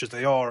lessons, such as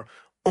they are,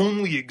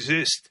 only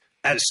exist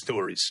as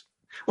stories.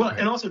 Well,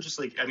 and also just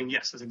like, I mean,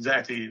 yes,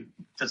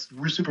 that's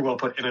super well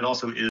put, and it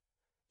also is.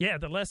 Yeah,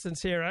 the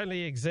lessons here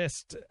only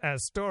exist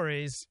as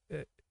stories,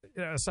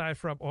 aside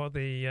from all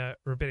the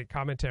rabbinic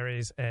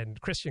commentaries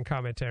and Christian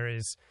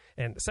commentaries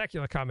and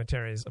secular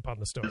commentaries upon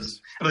the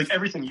stories. And like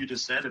everything you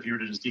just said, if you were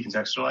to just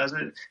decontextualize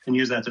it and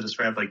use that to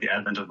describe like the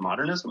advent of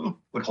modernism,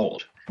 would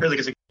hold. Or like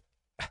it's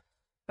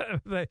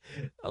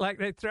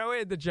they throw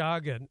in the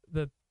jargon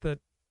that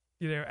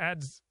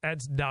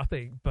adds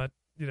nothing, but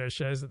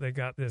shows that they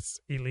got this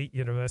elite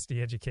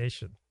university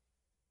education.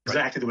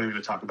 Exactly the way we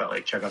would talk about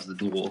like Chekhov's The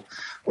Duel,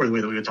 or the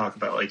way that we would talk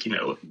about like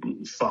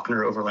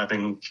Faulkner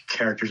overlapping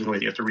characters in the way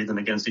that you have to read them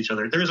against each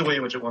other. There is a way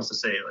in which it wants to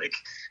say like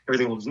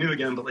everything was new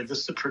again, but like this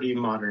is a pretty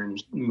modern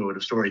mode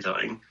of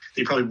storytelling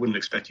that you probably wouldn't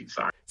expect you to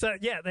find. So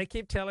yeah, they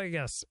keep telling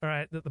us, all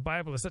right, that the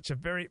Bible is such a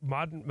very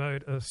modern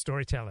mode of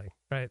storytelling,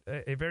 right?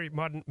 A very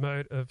modern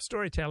mode of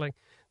storytelling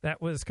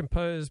that was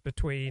composed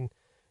between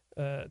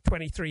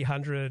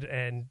 2,300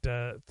 and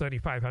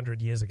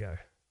 3,500 years ago.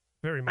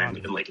 Very modern.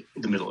 In like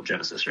the middle of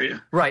Genesis, right?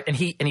 Right, and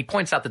he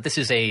points out that this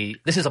is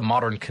a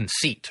modern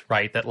conceit,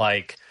 right? That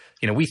like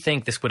we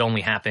think this would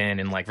only happen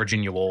in like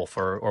Virginia Woolf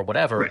or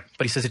whatever, right.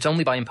 But he says it's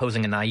only by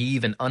imposing a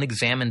naive and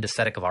unexamined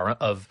aesthetic of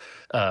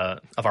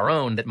our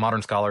own that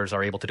modern scholars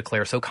are able to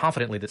declare so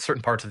confidently that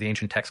certain parts of the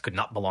ancient text could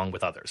not belong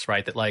with others,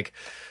 right? That like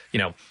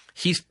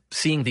he's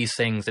seeing these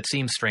things that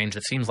seem strange,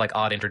 that seems like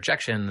odd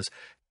interjections.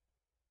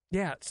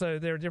 Yeah, so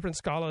there are different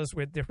scholars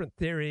with different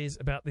theories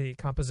about the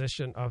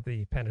composition of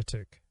the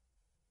Pentateuch.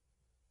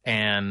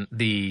 And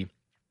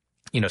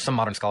some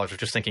modern scholars are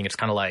just thinking it's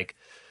kind of like,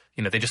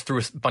 they just threw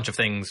a bunch of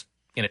things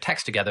in a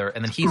text together,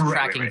 and then he's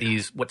tracking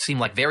these what seem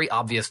like very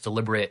obvious,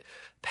 deliberate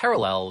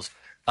parallels,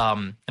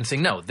 and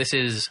saying, no, this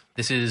is.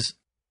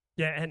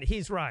 Yeah, and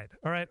he's right.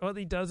 All right, all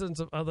the dozens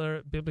of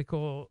other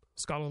biblical,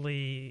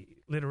 scholarly,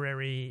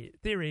 literary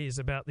theories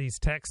about these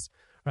texts,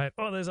 right?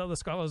 All those other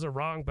scholars are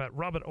wrong, but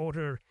Robert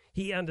Alter,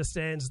 he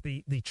understands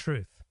the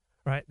truth,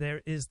 right?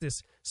 There is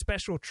this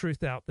special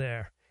truth out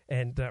there.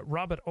 And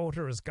Robert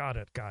Alter has got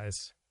it,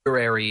 guys.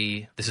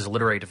 This is a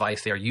literary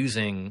device. They are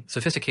using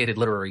sophisticated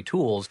literary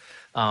tools.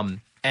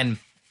 And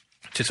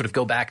to sort of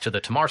go back to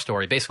the Tamar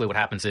story, basically what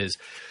happens is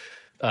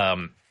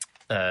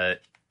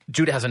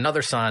Judah has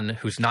another son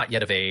who's not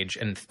yet of age,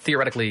 and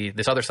theoretically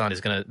this other son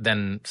is going to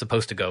then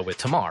supposed to go with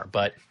Tamar.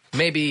 But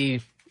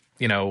maybe,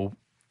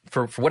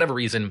 for whatever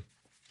reason,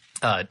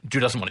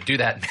 Judah doesn't want to do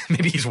that.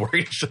 Maybe he's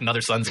worried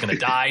another son's going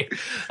to die.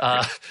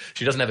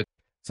 She doesn't have a...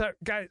 So,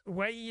 guys,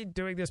 why are you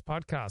doing this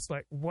podcast?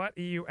 Like, what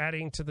are you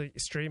adding to the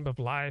stream of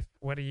life?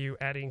 What are you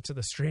adding to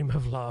the stream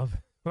of love?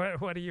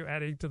 What are you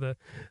adding to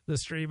the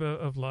stream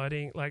of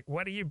learning? Like,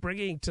 what are you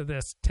bringing to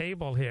this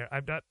table here?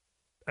 I'm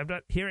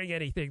not hearing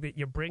anything that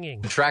you're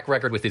bringing. Track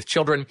record with his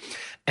children,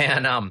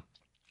 and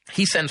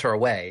he sends her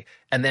away.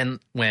 And then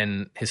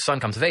when his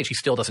son comes of age, he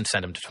still doesn't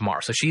send him to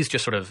Tamar. So she's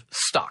just sort of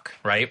stuck,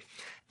 right?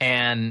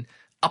 And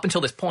up until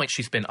this point,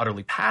 she's been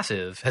utterly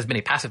passive, has been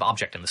a passive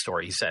object in the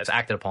story, he says,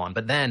 acted upon.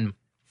 But then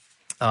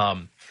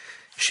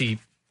she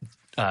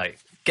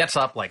gets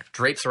up, like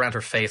drapes around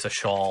her face a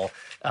shawl,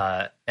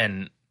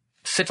 and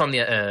sits on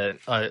the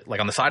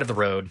on the side of the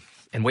road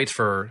and waits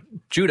for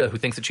Judah, who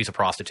thinks that she's a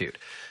prostitute.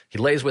 He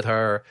lays with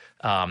her.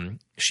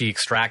 She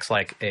extracts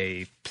like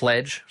a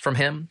pledge from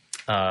him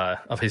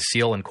of his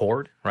seal and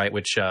cord, right?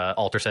 Which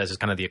Alter says is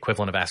kind of the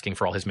equivalent of asking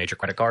for all his major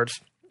credit cards,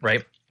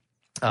 right?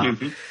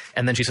 And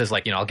then she says,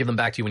 like, I'll give them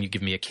back to you when you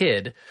give me a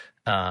kid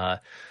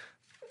as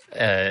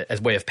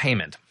way of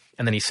payment.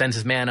 And then he sends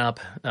his man up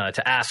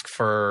to ask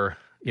for,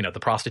 the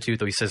prostitute,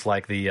 though he says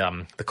like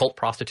the cult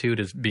prostitute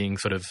is being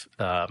sort of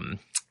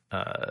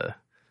a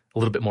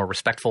little bit more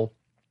respectful.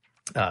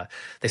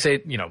 They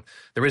say,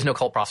 there is no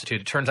cult prostitute.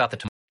 It turns out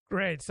that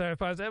Great. So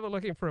if I was ever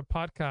looking for a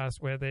podcast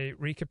where they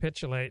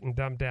recapitulate and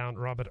dumb down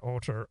Robert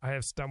Alter, I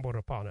have stumbled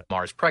upon it.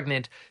 Tamar is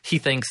pregnant. He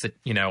thinks that,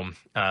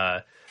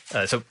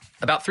 so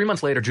about 3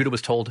 months later, Judah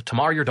was told,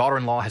 Tamar, your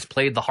daughter-in-law, has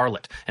played the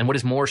harlot. And what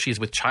is more, she is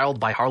with child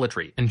by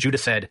harlotry. And Judah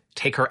said,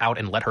 take her out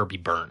and let her be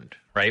burned.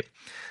 Right?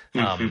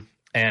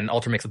 And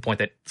Alter makes the point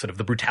that sort of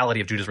the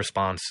brutality of Judah's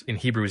response in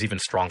Hebrew is even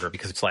stronger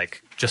because it's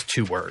like just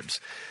 2 words.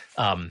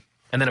 And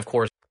then, of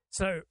course.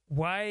 So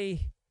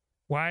why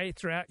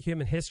throughout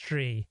human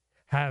history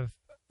have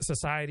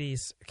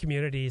societies,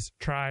 communities,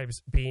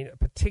 tribes been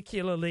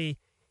particularly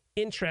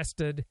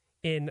interested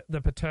in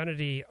the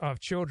paternity of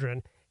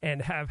children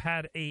and have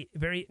had a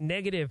very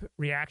negative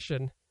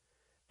reaction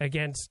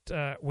against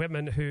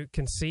women who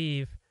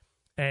conceive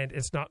and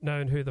it's not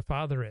known who the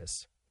father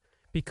is.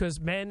 Because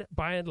men,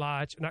 by and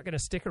large, are not going to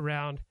stick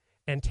around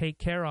and take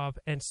care of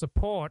and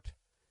support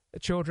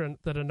children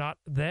that are not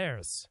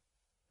theirs.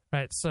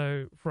 Right?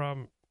 So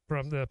from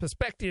the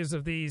perspectives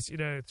of these,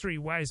 three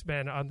wise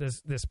men on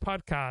this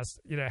podcast,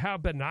 how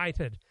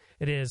benighted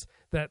it is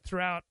that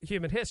throughout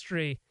human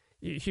history,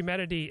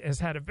 humanity has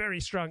had a very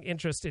strong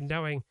interest in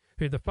knowing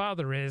who the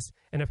father is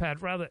and have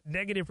had rather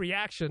negative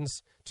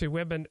reactions to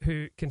women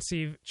who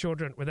conceive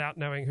children without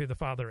knowing who the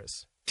father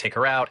is. Take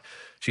her out.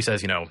 She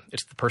says,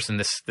 it's the person,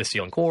 this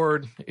seal and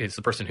cord is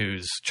the person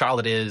whose child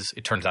it is.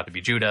 It turns out to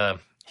be Judah.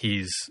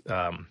 He's,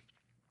 and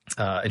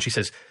she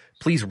says,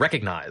 please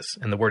recognize,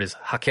 and the word is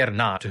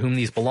hakerna, to whom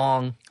these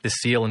belong, this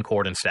seal and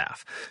cord and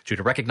staff.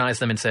 Judah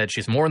recognized them and said,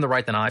 she's more in the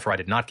right than I, for I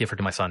did not give her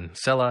to my son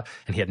Selah,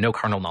 and he had no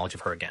carnal knowledge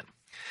of her again.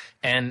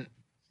 And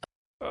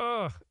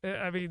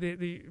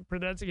the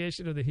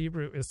pronunciation of the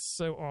Hebrew is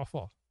so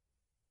awful.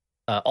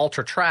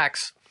 Alter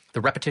tracks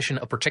the repetition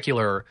of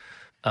particular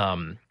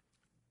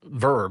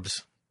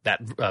verbs,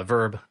 that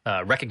verb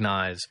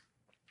recognize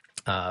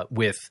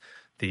with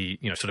the,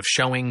 sort of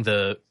showing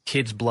the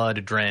kid's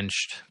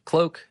blood-drenched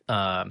cloak.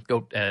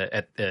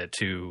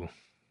 To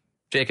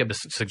Jacob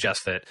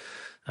suggests that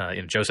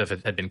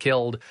Joseph had been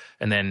killed,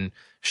 and then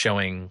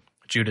showing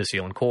Judah,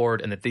 seal and cord,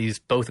 and that these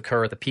both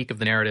occur at the peak of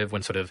the narrative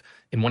when sort of,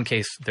 in one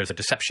case, there's a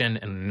deception,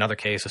 and in another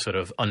case, a sort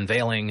of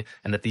unveiling,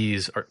 and that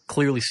these are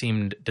clearly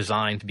seemed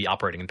designed to be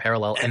operating in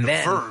parallel. And the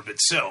then verb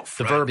itself.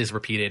 The verb is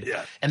repeated.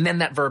 Yeah. And then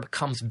that verb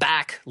comes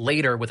back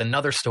later with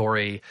another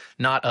story,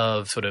 not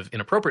of sort of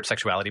inappropriate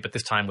sexuality, but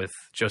this time with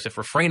Joseph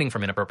refraining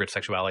from inappropriate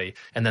sexuality,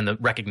 and then the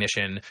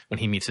recognition when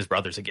he meets his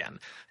brothers again.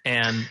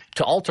 And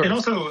to alter... And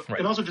also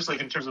just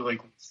like in terms of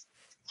like...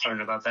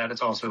 Sorry about that.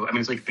 It's also,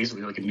 it's like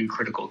basically like a new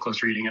critical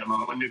close reading at a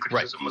moment when new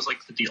criticism was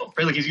like the deal,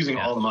 right? Like he's using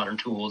all the modern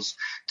tools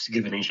to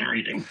give an ancient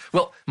reading.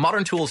 Well,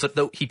 modern tools that,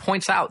 though, he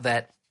points out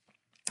that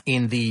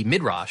in the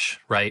Midrash,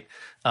 right?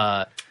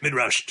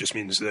 Midrash just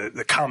means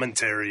the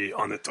commentary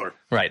on the Torah.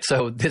 Right.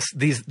 So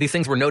these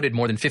things were noted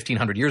more than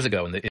 1,500 years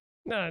ago.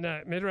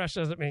 No. Midrash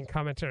doesn't mean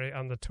commentary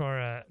on the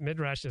Torah.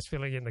 Midrash is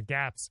filling in the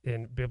gaps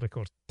in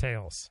biblical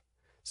tales.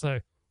 So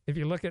if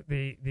you look at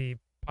the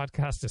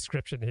podcast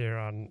description here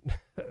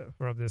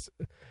from this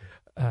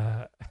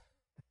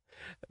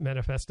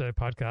Manifesto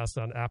podcast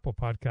on Apple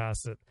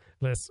Podcasts, that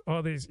lists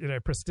all these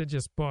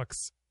prestigious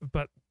books,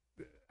 but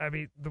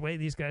the way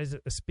these guys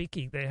are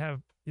speaking, they have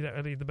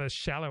only the most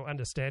shallow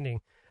understanding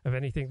of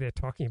anything they're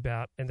talking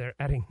about, and they're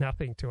adding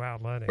nothing to our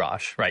learning.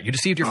 Rosh, right? You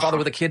deceived your father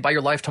with a kid. By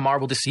your life, Tamar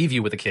will deceive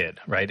you with a kid,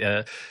 right?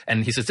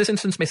 And he says this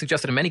instance may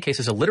suggest that in many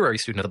cases a literary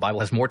student of the Bible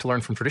has more to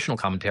learn from traditional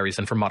commentaries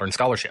than from modern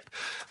scholarship.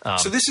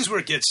 So this is where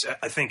it gets,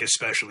 I think,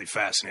 especially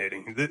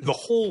fascinating. The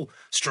whole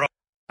struggle.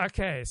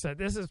 Okay, so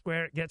this is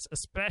where it gets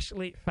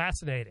especially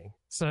fascinating.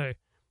 So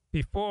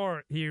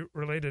before he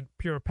related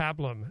pure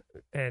pablum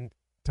and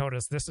told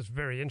us this is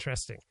very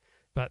interesting,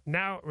 but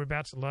now we're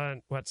about to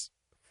learn what's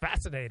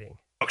fascinating.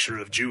 Structure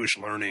of Jewish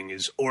learning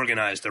is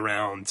organized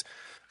around,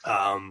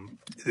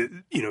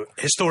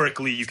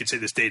 historically you could say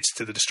this dates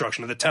to the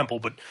destruction of the temple,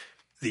 but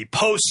the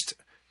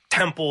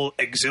post-temple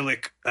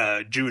exilic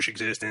Jewish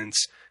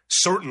existence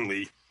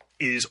certainly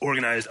is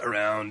organized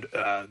around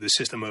the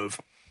system of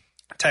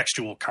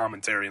textual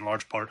commentary in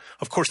large part.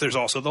 Of course, there's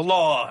also the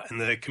law and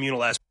the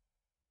communal aspect.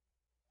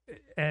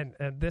 And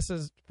this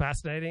is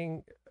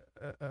fascinating.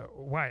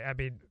 Why?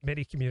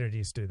 Many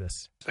communities do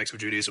this. Aspects of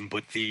Judaism,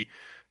 but the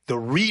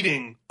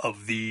reading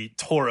of the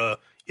Torah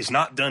is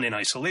not done in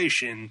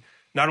isolation,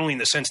 not only in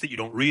the sense that you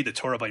don't read the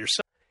Torah by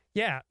yourself.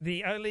 Yeah,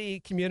 the only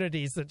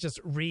communities that just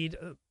read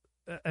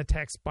a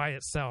text by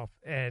itself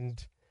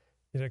and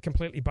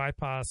completely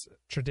bypass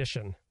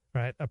tradition,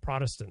 right, are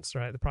Protestants,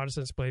 right? The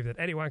Protestants believe that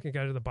anyone can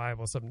go to the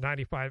Bible. Some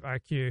 95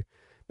 IQ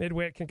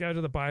midwit can go to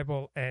the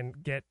Bible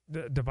and get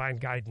divine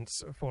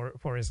guidance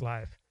for his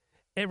life.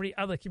 Every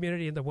other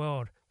community in the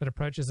world that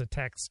approaches a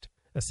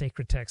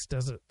sacred text,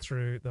 does it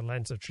through the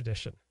lens of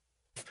tradition.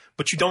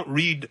 But you don't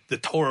read the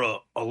Torah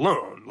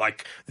alone.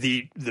 Like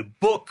the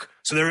book,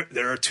 so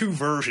there are two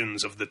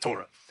versions of the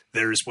Torah.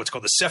 There's what's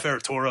called the Sefer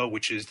Torah,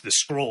 which is the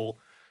scroll,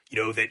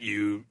 that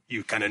you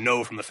kind of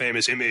know from the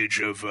famous image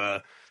of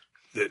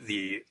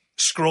the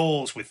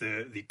scrolls with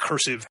the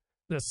cursive.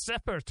 The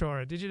Sefer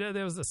Torah. Did you know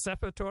there was the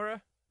Sefer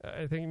Torah?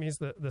 I think it means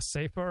the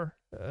Sefer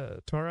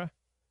Torah.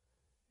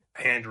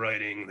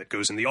 Handwriting that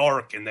goes in the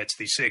ark, and that's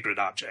the sacred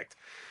object.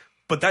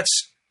 But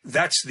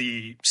that's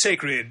the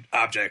sacred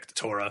object, the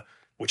Torah,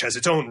 which has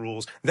its own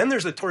rules. Then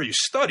there's the Torah you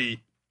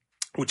study,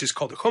 which is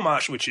called the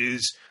Chumash, which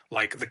is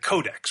like the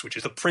Codex, which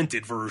is the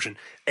printed version.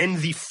 And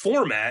the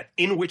format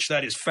in which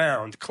that is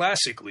found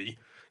classically,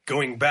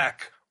 going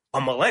back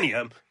a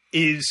millennium,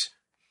 is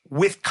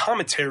with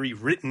commentary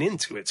written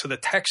into it. So the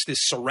text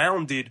is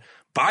surrounded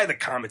by the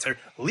commentary,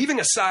 leaving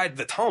aside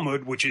the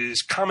Talmud, which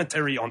is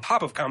commentary on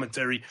top of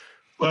commentary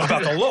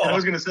about the law. I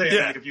was going to say,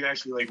 if you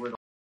actually were to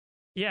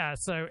Yeah,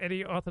 so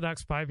any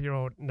Orthodox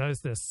 5-year-old knows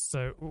this.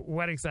 So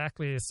what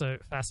exactly is so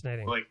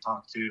fascinating?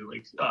 Talk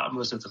to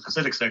most of the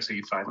Hasidic sects that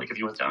you'd find, like if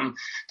you went down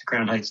to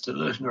Crown Heights to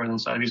the northern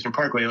side of Eastern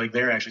Parkway, like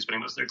they're actually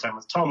spending most of their time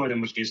with Talmud,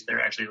 in which case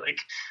they're actually like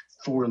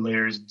 4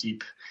 layers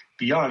deep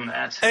beyond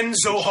that. And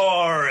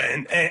Zohar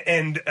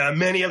and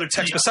many other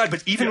texts beside.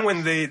 But even when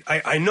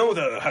I know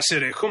the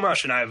Hasidic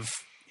Chumash,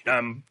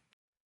 and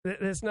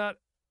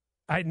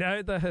I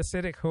know the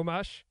Hasidic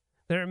Chumash.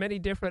 There are many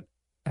different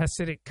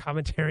Hasidic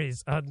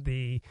commentaries on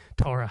the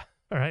Torah.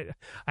 All right,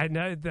 I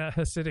know the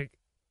Hasidic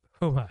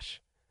Chumash.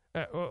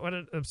 What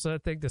an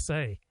absurd thing to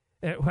say!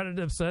 What an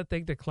absurd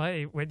thing to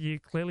claim when you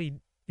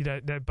clearly know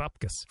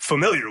Bupkis.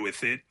 Familiar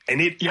with it, and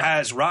it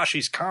has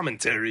Rashi's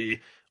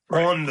commentary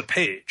on the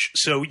page.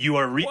 So you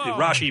are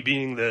Rashi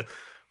being the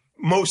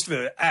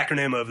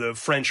acronym of the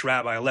French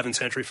rabbi, 11th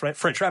century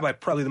French rabbi,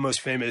 probably the most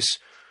famous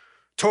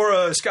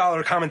Torah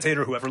scholar,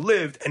 commentator who ever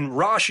lived, and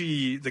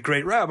Rashi, the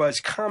great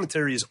rabbi's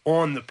commentary is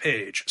on the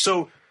page.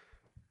 So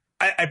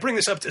I bring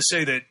this up to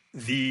say that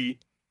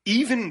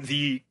even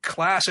the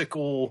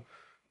classical,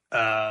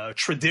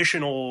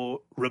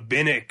 traditional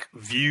rabbinic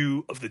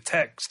view of the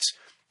texts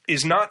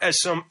is not as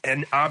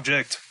an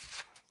object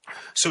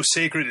so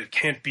sacred it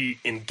can't be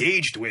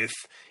engaged with.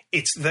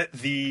 It's that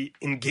the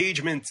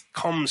engagement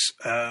comes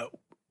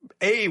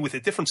A, with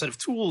a different set of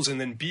tools, and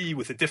then B,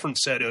 with a different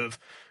set of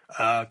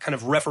kind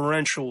of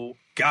referential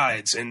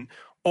guides. And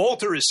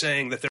Alter is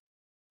saying that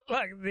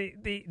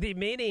the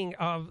meaning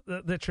of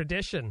the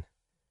tradition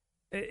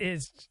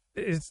is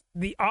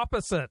the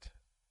opposite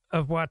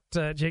of what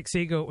Jake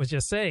Siegel was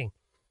just saying.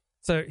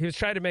 So he was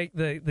trying to make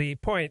the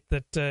point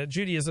that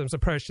Judaism's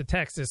approach to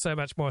text is so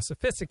much more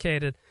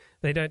sophisticated.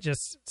 They don't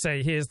just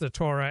say, here's the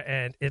Torah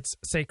and it's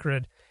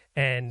sacred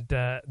and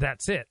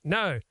that's it.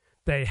 No,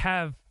 they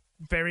have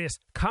various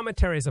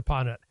commentaries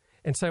upon it.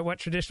 And so what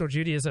traditional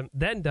Judaism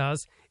then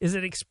does is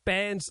it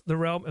expands the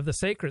realm of the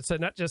sacred. So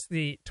not just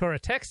the Torah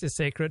text is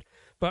sacred,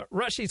 but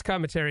Rashi's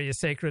commentary is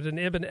sacred, and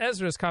Ibn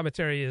Ezra's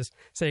commentary is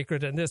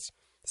sacred, and this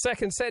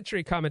 2nd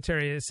century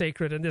commentary is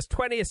sacred, and this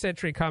 20th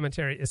century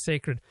commentary is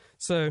sacred.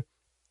 So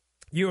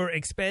you are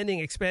expanding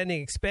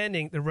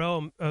the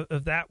realm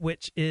of that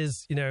which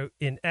is,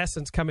 in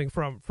essence coming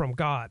from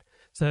God.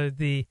 So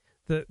the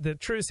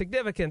true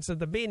significance of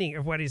the meaning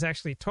of what he's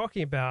actually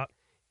talking about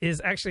is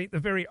actually the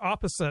very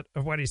opposite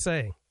of what he's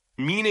saying.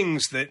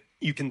 Meanings that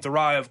you can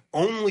derive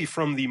only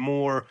from the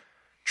more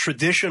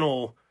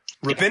traditional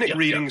rabbinic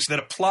readings that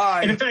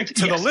apply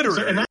to the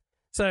literary.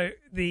 So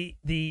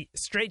the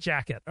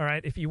straitjacket, all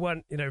right, if you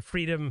want,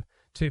 freedom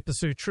to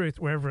pursue truth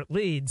wherever it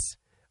leads,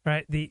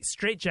 right, the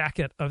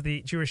straitjacket of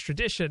the Jewish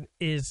tradition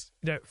is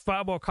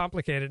far more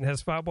complicated and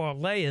has far more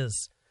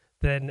layers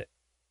than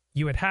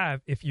you would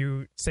have if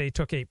you, say,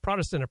 took a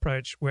Protestant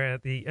approach where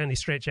the only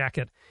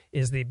straitjacket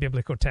is the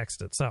biblical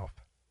text itself.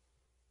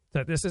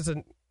 So this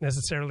isn't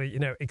necessarily,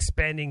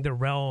 expanding the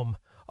realm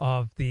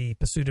of the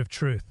pursuit of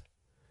truth,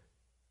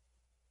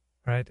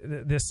 right?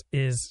 This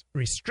is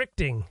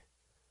restricting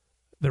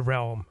the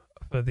realm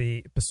for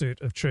the pursuit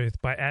of truth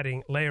by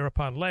adding layer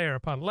upon layer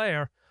upon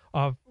layer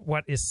of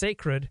what is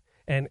sacred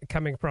and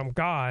coming from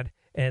God,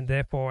 and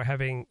therefore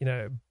having,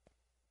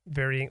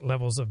 varying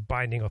levels of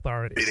binding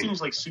authority. It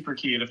seems like super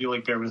key, and if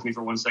you'll bear with me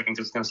for 1 second,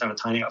 because it's going to sound a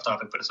tiny off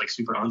topic, but it's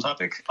super on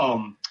topic.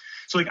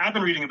 So I've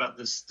been reading about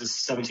this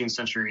 17th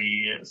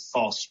century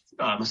false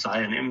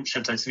messiah named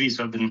Shabtai Tzvi.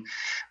 So I've been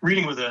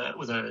reading with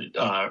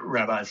a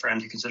rabbi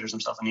friend who considers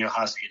himself a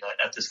neo-Hasid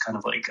at this kind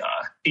of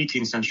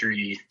 18th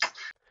century.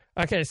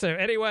 Okay, so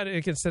anyone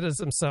who considers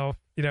himself,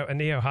 a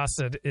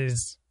neo-Hasid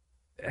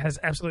has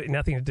absolutely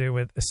nothing to do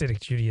with Hasidic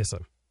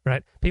Judaism.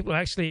 Right? People who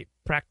actually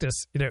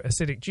practice,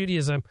 Hasidic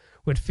Judaism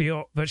would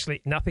feel virtually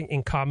nothing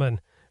in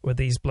common with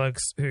these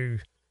blokes who,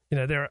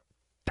 there are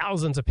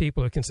thousands of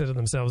people who consider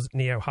themselves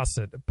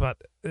neo-Hasid,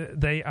 but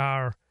they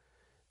are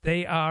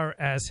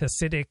as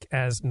Hasidic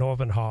as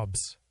Northern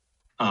Hobbes.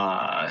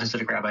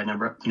 Hasidic rabbi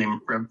named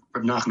Reb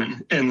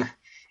Nachman, and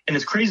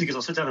it's crazy because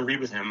I'll sit down and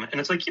read with him,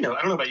 and it's I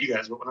don't know about you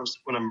guys, but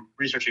when I'm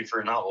researching for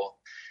a novel,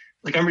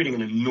 I'm reading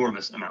an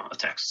enormous amount of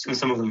texts, and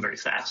some of them very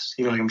fast.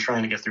 I'm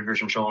trying to get through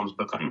Gershom Sholom's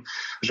book on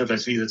Shabtai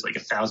Tzvi that's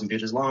 1,000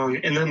 pages long.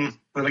 And then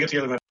when I get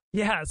together,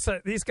 so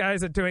these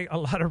guys are doing a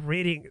lot of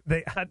reading.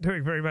 They aren't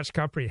doing very much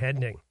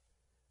comprehending,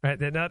 right?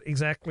 They're not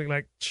exactly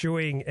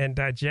chewing and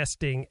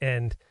digesting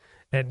and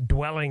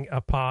dwelling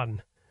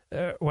upon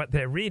what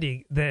they're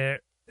reading.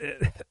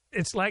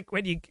 It's like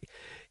when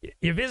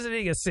you're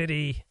visiting a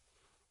city.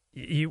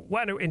 You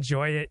want to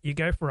enjoy it, you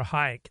go for a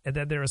hike, and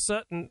then there are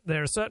certain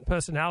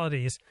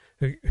personalities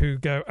who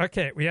go,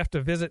 okay, we have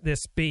to visit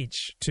this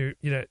beach to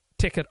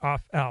tick it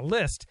off our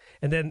list,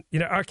 and then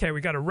okay,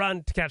 we got to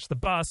run to catch the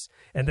bus,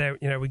 and then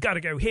we got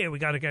to go here, we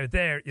got to go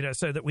there,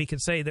 so that we can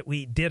say that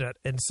we did it.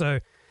 And so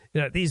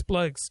these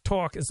blokes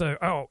talk as though,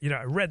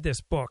 I read this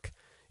book,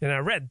 I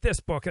read this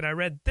book, and I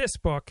read this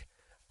book.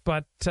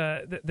 But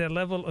their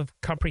level of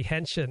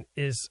comprehension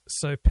is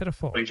so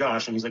pitiful.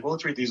 Josh, and he's well,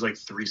 let's read these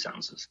 3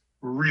 sentences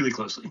really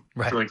closely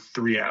for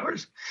 3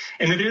 hours.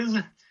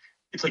 And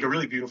it's like a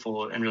really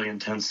beautiful and really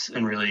intense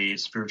and really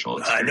spiritual I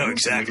experience. know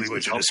exactly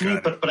what you're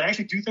describing. But I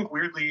actually do think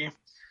weirdly...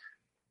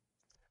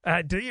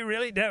 Do you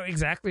really know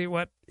exactly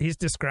what he's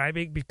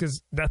describing?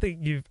 Because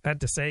nothing you've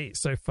had to say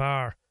so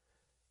far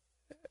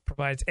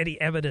provides any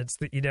evidence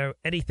that you know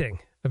anything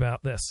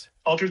about this.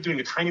 Alter's doing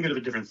a tiny bit of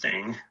a different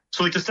thing.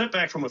 So, like, to step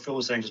back from what Phil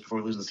was saying just before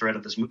we lose the thread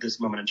of this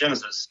moment in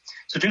Genesis.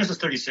 So Genesis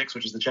 36,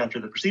 which is the chapter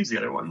that precedes the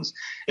other ones,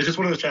 is just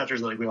one of those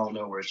chapters that, like, we all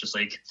know where it's just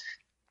like,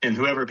 and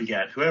whoever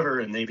begat whoever,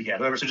 and they begat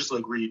whoever. So just,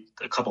 like, read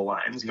a couple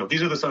lines.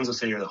 These are the sons of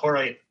Seir the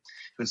Horite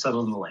who had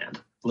settled in the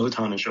land.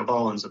 Lotan and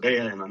Shobal and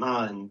Zabeah and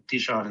Anah and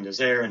Dishon and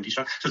Dezer and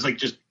Dishon. So it's like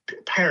just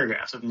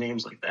paragraphs of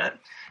names like that.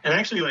 And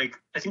actually, like,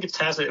 I think it's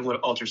tacit in what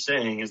Alter's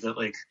saying is that,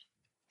 like,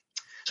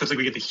 so it's like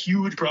we get the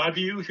huge broad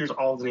view. Here's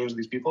all the names of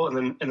these people.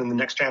 And then the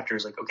next chapter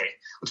is like, okay,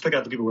 let's pick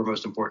out the people who are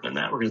most important in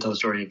that. We're going to tell the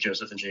story of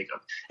Joseph and Jacob.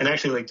 And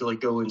actually, like, to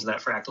like go into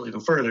that fractal even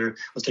further,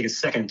 let's take a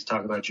second to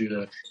talk about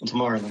Judah and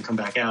Tamar and then come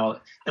back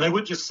out. And I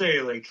would just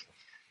say, like,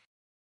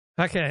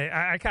 okay,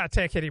 I can't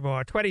take any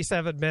more.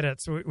 27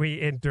 minutes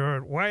we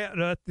endured. Why on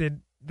earth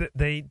did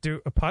they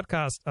do a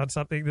podcast on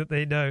something that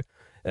they know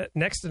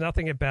next to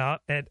nothing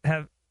about and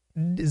have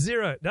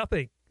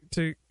nothing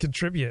to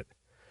contribute?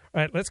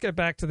 All right, let's get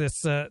back to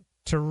this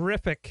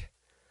terrific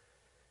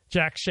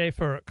Jack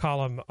Schaefer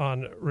column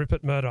on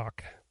Rupert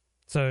Murdoch.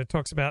 So it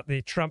talks about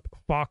the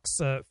Trump-Fox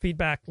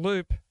feedback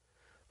loop,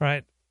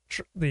 right?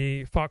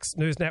 The Fox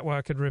News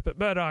Network and Rupert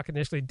Murdoch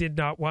initially did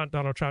not want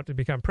Donald Trump to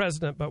become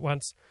president, but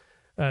once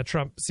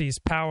Trump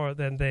seized power,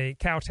 then they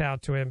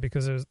kowtowed to him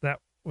because that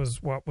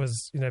was what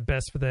was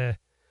best for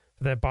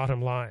their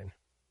bottom line.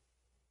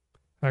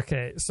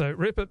 Okay, so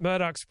Rupert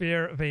Murdoch's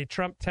fear of a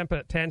Trump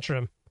temper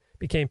tantrum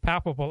became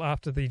palpable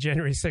after the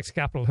January 6th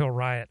Capitol Hill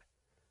riot.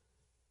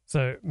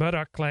 So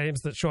Murdoch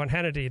claims that Sean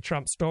Hannity,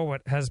 Trump's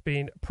stalwart, has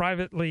been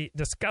privately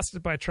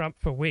disgusted by Trump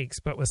for weeks,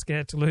 but was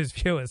scared to lose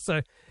viewers.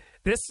 So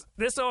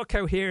this all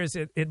coheres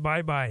in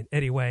my mind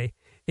anyway.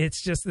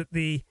 It's just that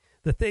the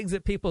things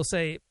that people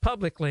say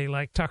publicly,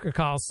 like Tucker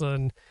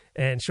Carlson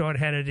and Sean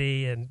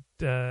Hannity and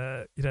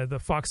the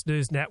Fox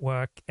News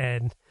Network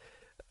and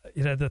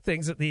the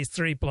things that these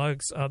three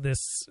blokes on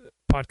this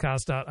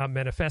podcast on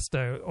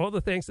Manifesto, all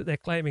the things that they're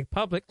claiming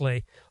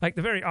publicly, like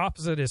the very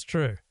opposite is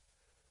true.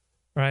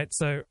 Right,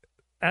 so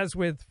as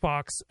with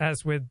Fox,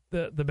 as with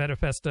the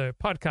Manifesto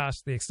podcast,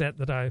 to the extent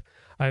that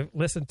I've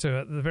listened to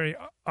it, the very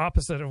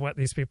opposite of what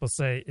these people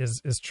say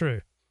is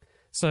true.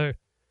 So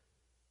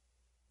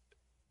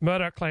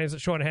Murdoch claims that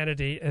Sean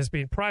Hannity has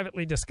been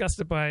privately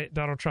disgusted by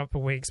Donald Trump for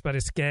weeks, but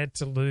is scared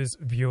to lose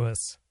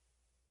viewers.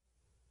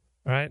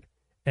 Right,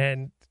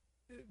 and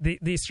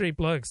these three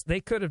blokes, they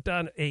could have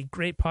done a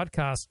great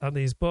podcast on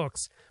these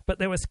books, but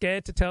they were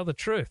scared to tell the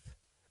truth.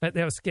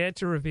 They were scared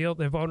to reveal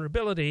their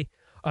vulnerability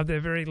of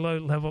their very low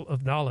level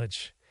of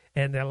knowledge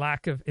and their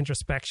lack of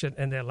introspection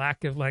and their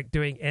lack of like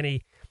doing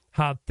any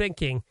hard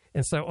thinking.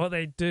 And so all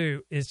they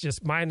do is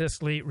just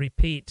mindlessly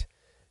repeat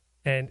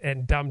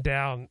and dumb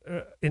down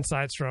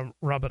insights from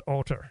Robert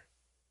Alter.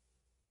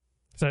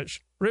 So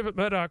Rupert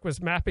Murdoch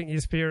was mapping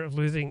his fear of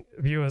losing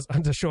viewers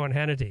onto Sean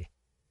Hannity.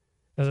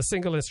 As a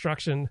single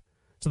instruction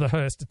to the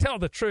host to tell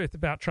the truth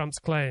about Trump's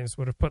claims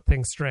would have put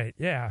things straight.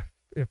 Yeah,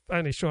 if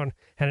only Sean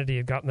Hannity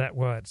had gotten that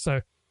word.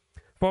 So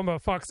former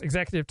Fox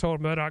executive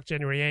told Murdoch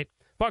January 8,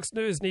 Fox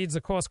News needs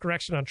a course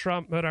correction on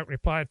Trump. Murdoch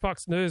replied,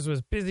 Fox News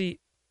was busy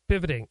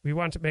pivoting. We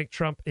want to make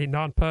Trump a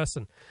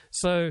non-person.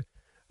 So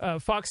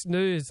Fox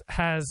News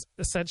has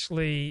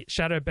essentially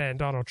shadow banned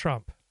Donald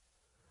Trump,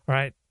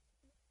 right?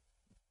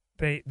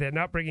 They're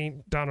not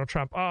bringing Donald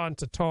Trump on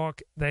to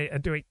talk. They are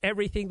doing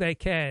everything they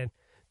can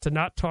to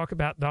not talk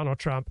about Donald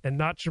Trump and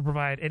not to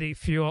provide any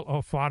fuel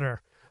or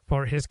fodder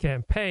for his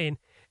campaign.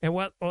 And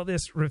what all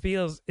this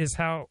reveals is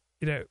how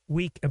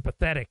weak and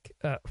pathetic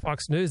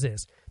Fox News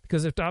is.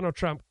 Because if Donald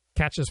Trump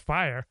catches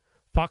fire,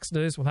 Fox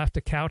News will have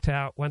to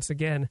kowtow once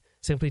again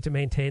simply to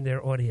maintain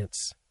their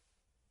audience.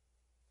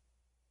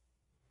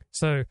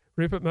 So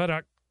Rupert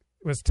Murdoch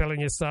was telling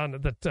his son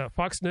that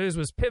Fox News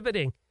was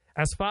pivoting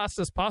as fast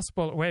as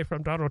possible away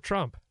from Donald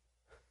Trump.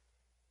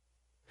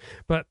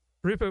 But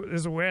Rupert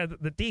is aware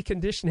that the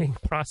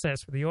deconditioning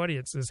process for the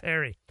audience is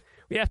hairy.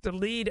 We have to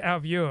lead our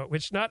viewer,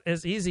 which not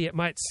as easy it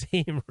might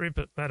seem,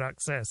 Rupert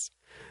Murdoch says.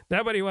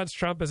 Nobody wants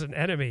Trump as an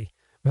enemy,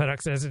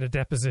 Murdoch says in a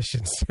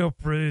deposition, still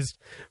bruised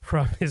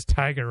from his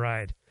tiger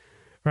ride.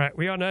 Right,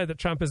 we all know that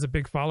Trump has a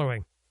big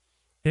following.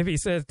 If he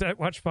says don't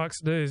watch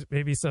Fox News,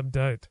 maybe some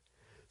don't.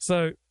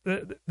 So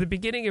the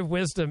beginning of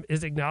wisdom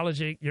is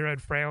acknowledging your own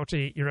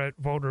frailty, your own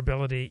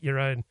vulnerability, your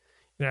own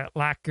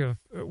lack of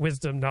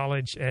wisdom,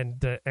 knowledge,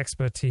 and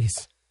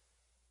expertise.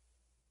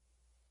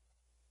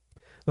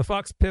 The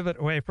Fox pivot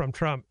away from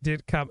Trump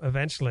did come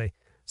eventually.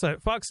 So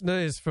Fox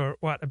News, for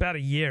about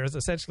a year, has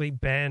essentially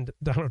banned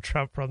Donald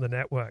Trump from the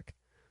network.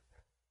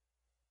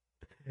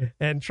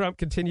 And Trump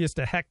continues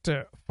to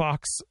hector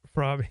Fox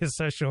from his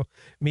social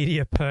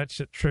media perch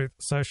at Truth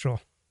Social.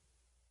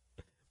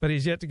 But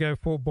he's yet to go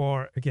full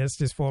bore against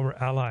his former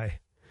ally.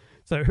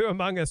 So who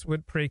among us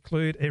would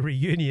preclude a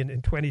reunion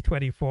in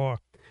 2024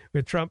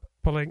 with Trump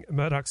pulling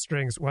Murdoch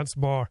strings once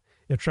more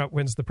if Trump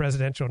wins the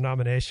presidential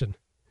nomination.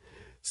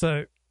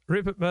 So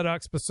Rupert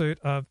Murdoch's pursuit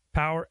of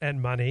power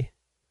and money,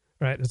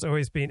 right, has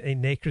always been a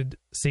naked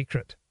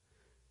secret.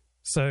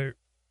 So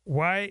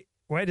why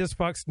does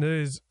Fox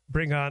News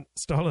bring on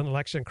stolen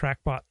election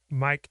crackpot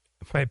Mike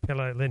My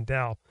Pillow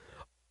Lindell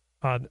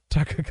on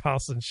Tucker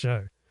Carlson's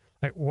show?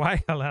 Like,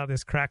 why allow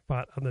this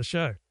crackpot on the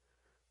show?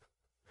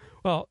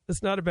 Well,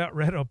 it's not about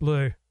red or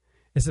blue.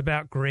 It's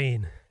about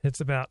green. It's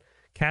about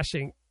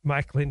cashing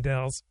Mike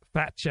Lindell's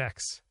fat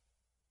checks.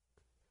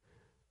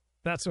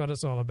 That's what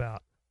it's all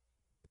about.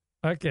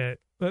 Okay,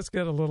 let's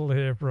get a little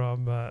here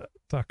from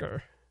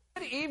Tucker.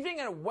 Good evening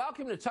and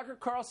welcome to Tucker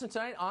Carlson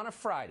Tonight on a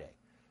Friday.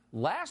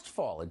 Last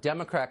fall, a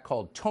Democrat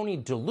called Tony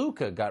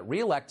DeLuca got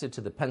reelected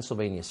to the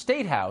Pennsylvania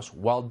State House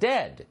while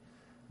dead.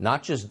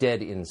 Not just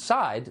dead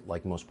inside,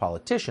 like most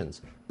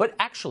politicians, but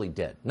actually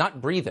dead, not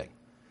breathing.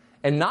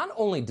 And not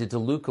only did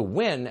DeLuca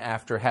win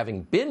after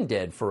having been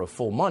dead for a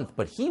full month,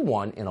 but he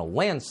won in a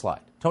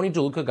landslide. Tony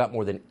DeLuca got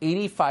more than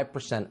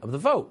 85% of the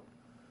vote.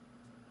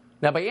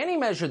 Now, by any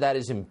measure, that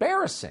is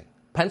embarrassing.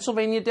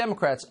 Pennsylvania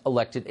Democrats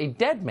elected a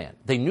dead man.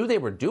 They knew they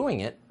were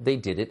doing it. They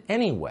did it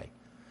anyway.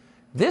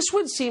 This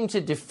would seem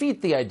to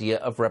defeat the idea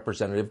of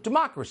representative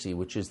democracy,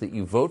 which is that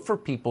you vote for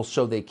people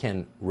so they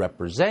can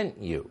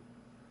represent you.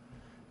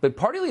 But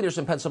party leaders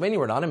in Pennsylvania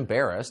were not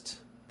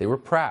embarrassed. They were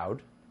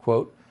proud.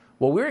 Quote,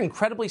 "Well, we're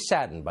incredibly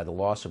saddened by the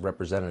loss of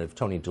Representative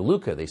Tony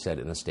DeLuca," they said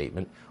in a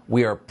statement.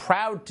 "We are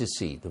proud to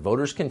see the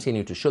voters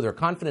continue to show their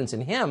confidence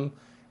in him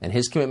and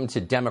his commitment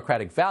to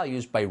democratic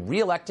values by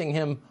re-electing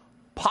him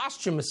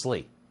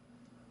posthumously."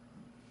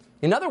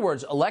 In other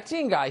words,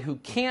 electing a guy who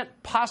can't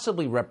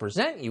possibly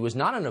represent you is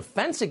not an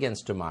offense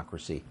against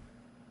democracy.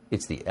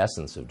 It's the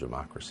essence of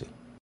democracy.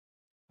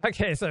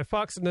 Okay, so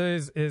Fox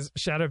News is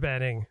shadow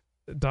banning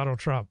Donald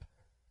Trump.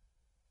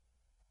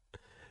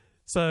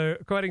 So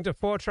according to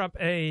 4 Trump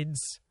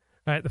aides,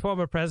 right, the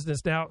former president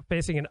is now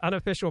facing an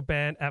unofficial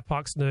ban at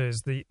Fox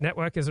News. The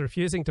network is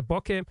refusing to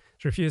book him.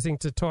 It's refusing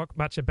to talk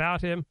much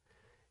about him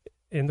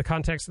in the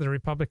context of the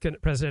Republican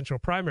presidential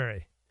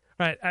primary.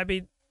 Right, I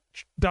mean,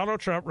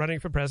 Donald Trump running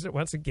for president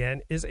once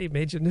again is a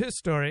major news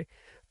story,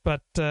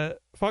 but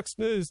Fox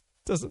News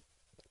doesn't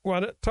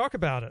want to talk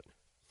about it.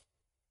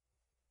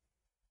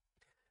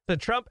 So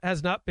Trump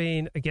has not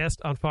been a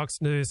guest on Fox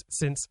News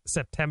since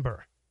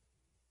September.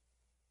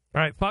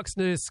 All right, Fox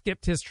News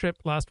skipped his trip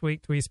last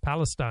week to East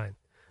Palestine,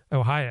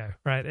 Ohio,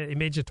 right, a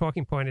major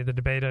talking point in the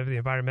debate over the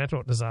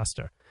environmental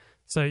disaster.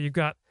 So you've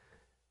got,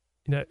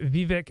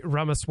 Vivek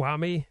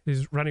Ramaswamy,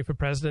 who's running for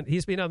president.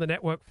 He's been on the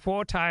network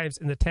 4 times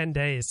in the 10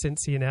 days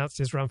since he announced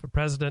his run for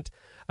president.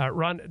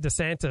 Ron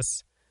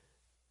DeSantis,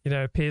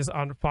 appears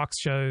on Fox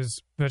shows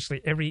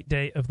virtually every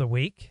day of the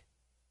week.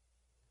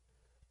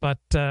 But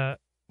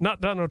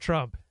not Donald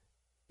Trump.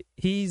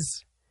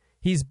 He's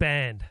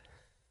banned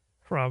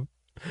from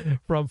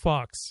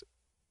Fox,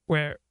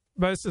 where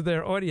most of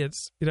their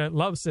audience,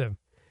 loves him.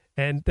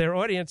 And their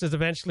audience is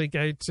eventually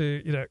going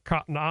to,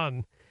 cotton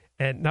on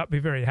and not be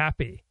very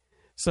happy.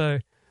 So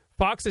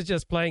Fox is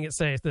just playing it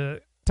safe.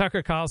 The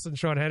Tucker Carlson,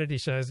 Sean Hannity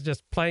shows are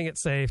just playing it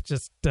safe,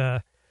 just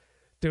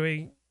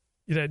doing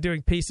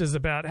pieces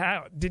about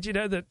how, did you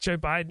know that Joe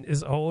Biden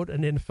is old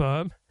and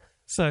infirm?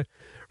 So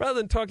rather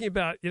than talking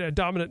about,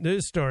 dominant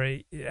news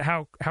story,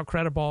 how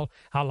credible,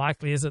 how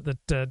likely is it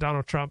that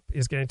Donald Trump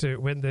is going to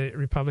win the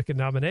Republican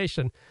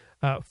nomination,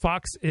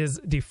 Fox is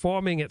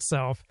deforming its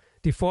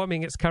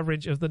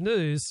coverage of the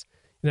news,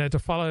 to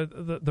follow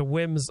the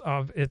whims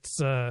of its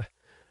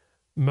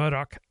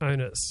Murdoch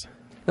owners.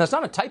 Now, it's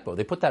not a typo.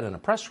 They put that in a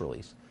press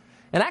release.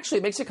 And actually,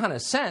 it makes it kind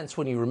of sense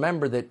when you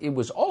remember that it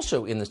was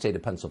also in the state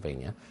of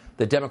Pennsylvania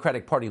the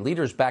Democratic Party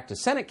leaders backed a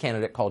Senate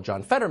candidate called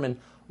John Fetterman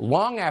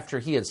long after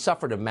he had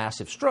suffered a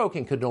massive stroke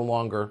and could no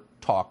longer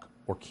talk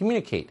or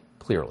communicate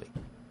clearly.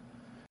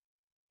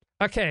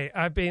 Okay,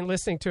 I've been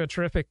listening to a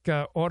terrific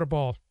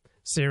Audible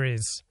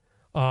series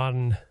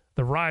on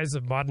the rise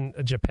of modern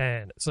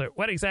Japan. So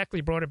what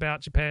exactly brought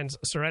about Japan's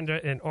surrender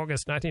in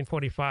August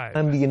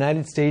 1945? The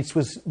United States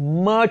was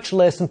much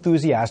less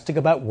enthusiastic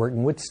about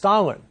working with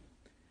Stalin.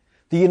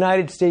 The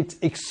United States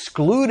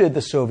excluded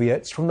the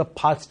Soviets from the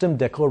Potsdam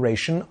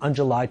Declaration on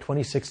July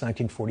 26,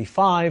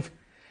 1945.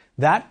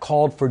 That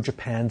called for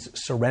Japan's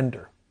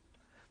surrender.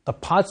 The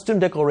Potsdam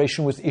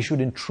Declaration was issued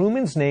in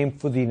Truman's name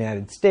for the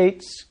United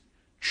States,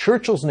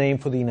 Churchill's name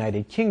for the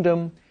United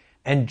Kingdom,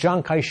 and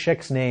Chiang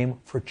Kai-shek's name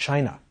for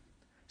China.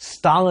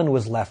 Stalin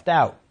was left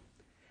out.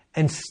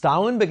 And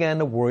Stalin began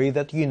to worry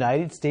that the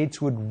United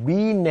States would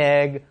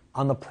renege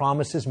on the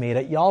promises made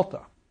at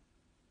Yalta.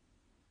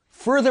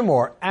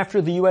 Furthermore,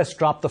 after the U.S.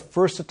 dropped the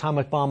first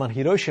atomic bomb on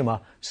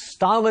Hiroshima,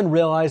 Stalin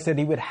realized that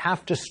he would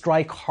have to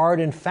strike hard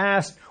and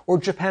fast or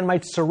Japan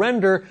might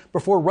surrender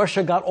before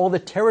Russia got all the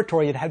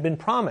territory it had been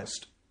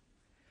promised.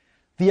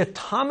 The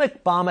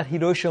atomic bomb at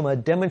Hiroshima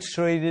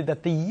demonstrated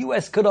that the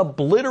U.S. could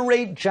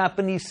obliterate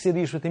Japanese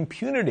cities with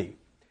impunity,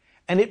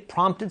 and it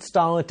prompted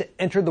Stalin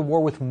to enter the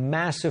war with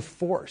massive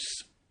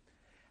force.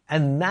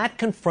 and that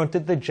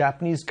confronted the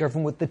Japanese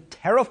government with the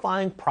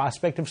terrifying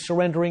prospect of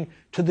surrendering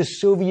to the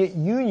Soviet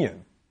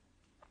Union.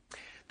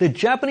 The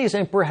Japanese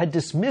emperor had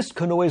dismissed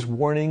Konoe's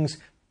warnings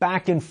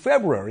back in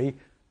February,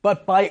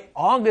 but by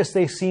August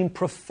they seemed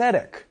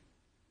prophetic.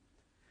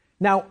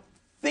 Now,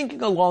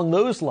 thinking along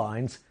those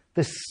lines,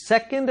 the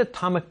second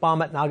atomic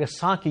bomb at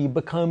Nagasaki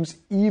becomes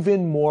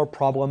even more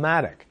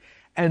problematic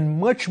and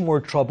much more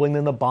troubling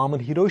than the bomb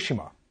at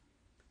Hiroshima.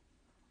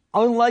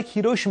 Unlike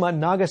Hiroshima,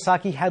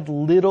 Nagasaki had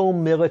little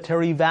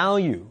military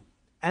value,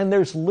 and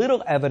there's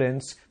little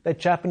evidence that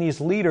Japanese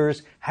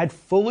leaders had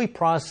fully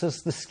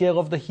processed the scale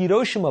of the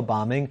Hiroshima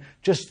bombing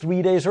just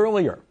 3 days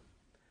earlier.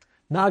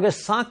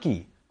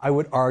 Nagasaki, I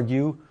would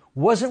argue,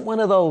 wasn't one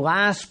of the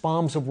last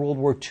bombs of World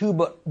War II,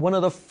 but one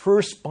of the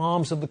first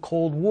bombs of the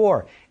Cold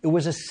War. It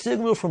was a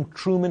signal from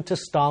Truman to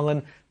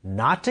Stalin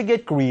not to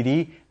get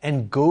greedy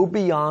and go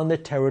beyond the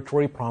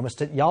territory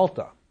promised at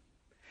Yalta.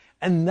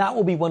 And that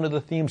will be one of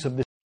the themes of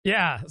this.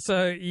 Yeah,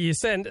 so you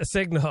send a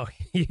signal,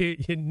 you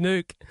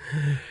nuke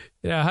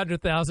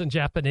 100,000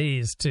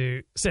 Japanese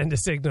to send a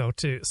signal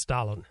to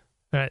Stalin.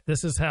 Right?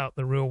 This is how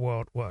the real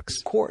world works.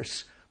 Of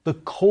course, the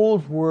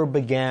Cold War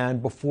began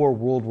before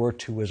World War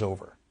II was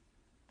over.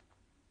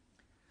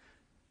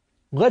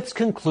 Let's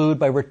conclude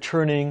by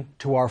returning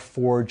to our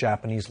 4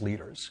 Japanese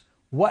leaders.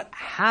 What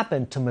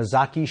happened to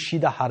Masaaki,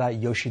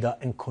 Shidahara, Yoshida,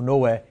 and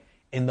Konoe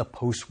in the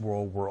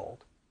post-war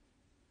world?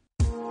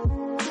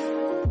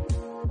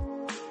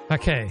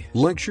 Okay.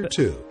 Lecture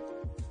 2.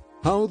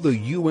 How the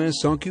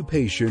U.S.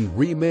 occupation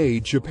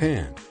remade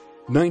Japan,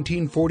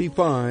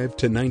 1945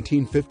 to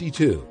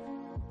 1952.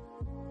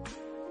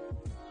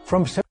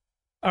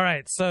 All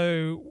right,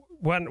 so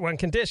one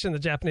condition the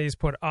Japanese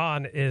put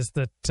on is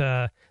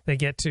that they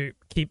get to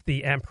keep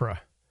the emperor.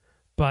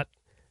 But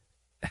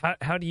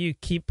how do you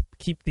keep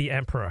the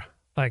emperor?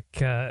 Like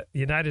the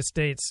United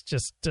States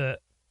just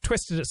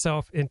twisted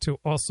itself into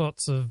all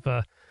sorts of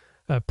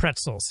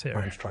pretzels here.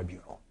 French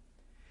tribunal.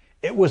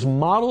 It was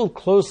modeled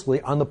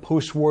closely on the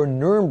post-war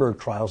Nuremberg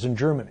trials in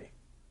Germany.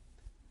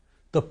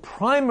 The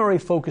primary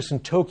focus in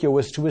Tokyo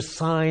was to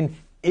assign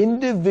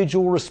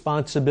individual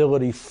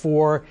responsibility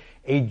for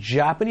a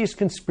Japanese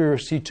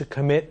conspiracy to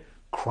commit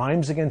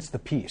crimes against the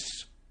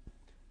peace.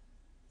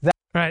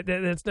 Right,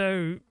 there's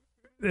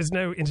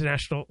no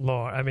international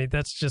law. I mean,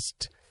 that's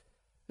just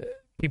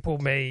people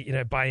may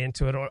buy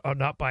into it or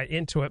not buy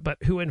into it, but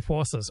who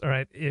enforces? All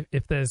right,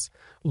 if there's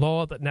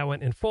law that no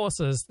one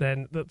enforces,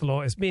 then the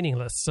law is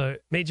meaningless. So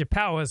major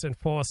powers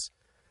enforce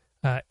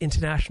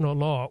international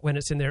law when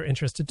it's in their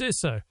interest to do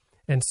so.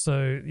 And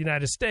so the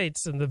United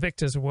States and the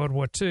victors of World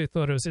War II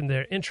thought it was in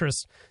their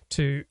interest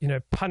to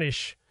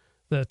punish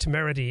the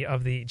temerity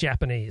of the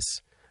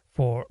Japanese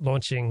for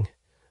launching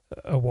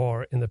a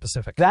war in the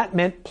Pacific. That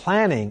meant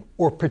planning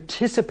or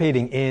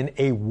participating in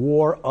a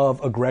war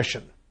of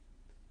aggression.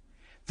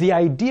 The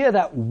idea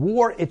that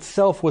war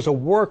itself was a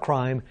war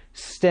crime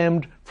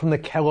stemmed from the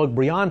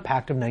Kellogg-Briand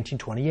Pact of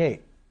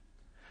 1928.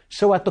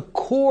 So at the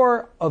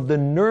core of the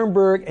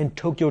Nuremberg and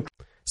Tokyo...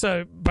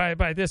 So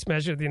by this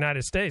measure, the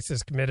United States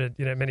has committed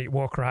many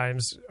war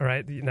crimes. All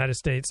right, the United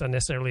States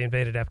unnecessarily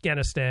invaded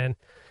Afghanistan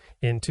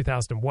in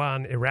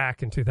 2001,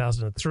 Iraq in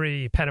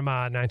 2003,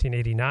 Panama in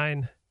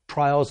 1989.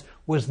 Trials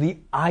was the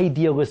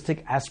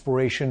idealistic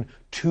aspiration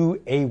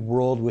to a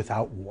world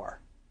without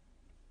war.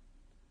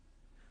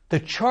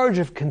 The charge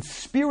of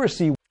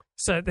conspiracy...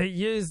 So they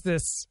use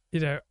this,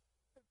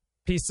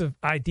 piece of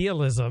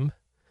idealism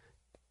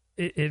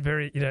in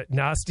very,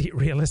 nasty,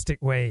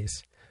 realistic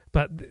ways.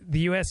 But the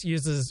U.S.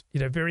 uses,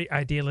 very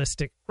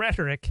idealistic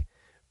rhetoric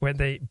when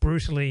the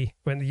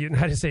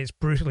United States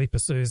brutally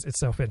pursues its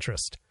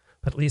self-interest.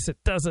 But at least it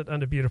does it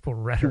under beautiful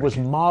rhetoric. It was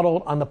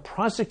modeled on the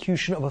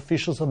prosecution of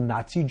officials of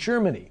Nazi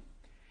Germany.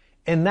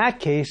 In that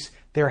case,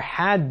 there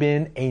had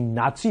been a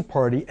Nazi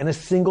party and a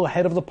single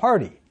head of the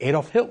party,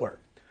 Adolf Hitler,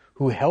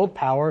 who held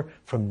power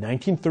from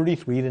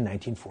 1933 to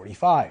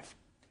 1945.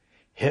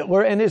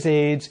 Hitler and his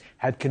aides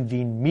had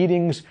convened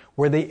meetings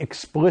where they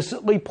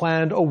explicitly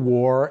planned a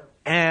war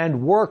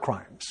and war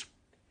crimes.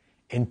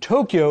 In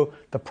Tokyo,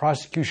 the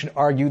prosecution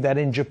argued that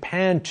in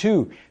Japan,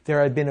 too,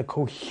 there had been a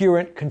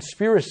coherent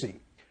conspiracy.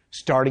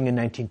 Starting in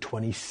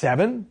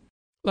 1927.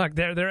 Look,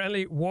 they're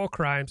only war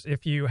crimes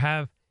if you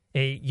have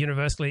a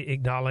universally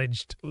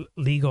acknowledged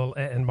legal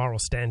and moral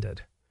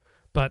standard.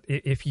 But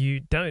if you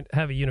don't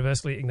have a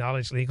universally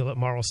acknowledged legal and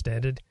moral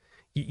standard,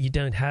 you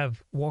don't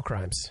have war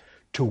crimes.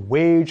 To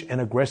wage an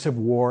aggressive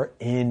war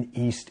in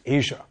East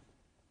Asia.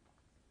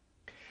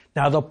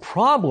 Now, the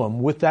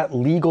problem with that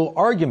legal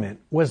argument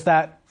was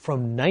that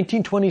from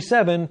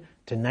 1927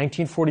 to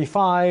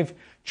 1945,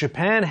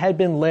 Japan had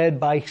been led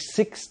by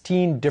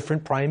 16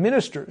 different prime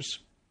ministers.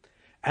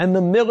 And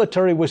the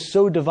military was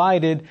so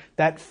divided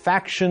that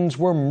factions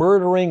were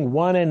murdering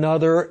one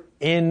another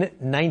in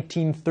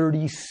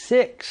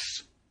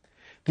 1936.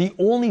 The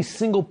only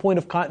single point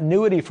of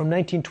continuity from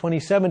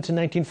 1927 to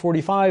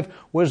 1945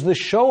 was the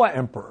Showa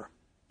emperor.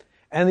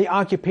 And the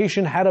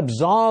occupation had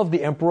absolved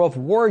the emperor of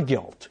war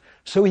guilt.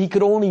 So he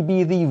could only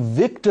be the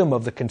victim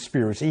of the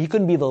conspiracy. He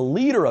couldn't be the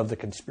leader of the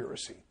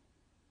conspiracy.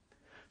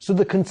 So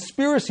the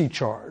conspiracy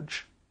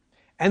charge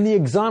and the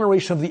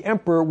exoneration of the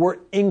emperor were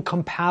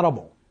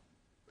incompatible.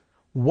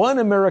 One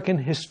American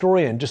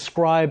historian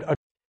described a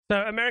So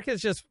America is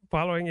just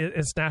following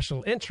its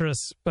national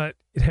interests, but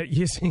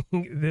using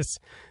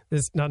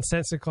this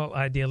nonsensical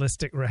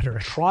idealistic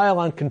rhetoric. trial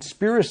on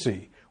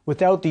conspiracy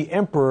without the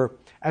emperor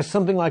as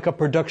something like a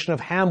production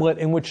of Hamlet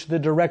in which the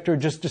director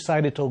just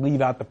decided to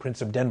leave out the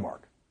Prince of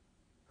Denmark.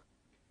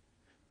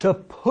 To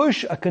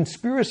push a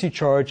conspiracy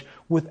charge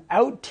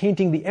without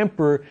tainting the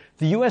emperor,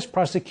 the U.S.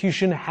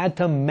 prosecution had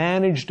to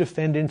manage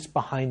defendants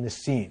behind the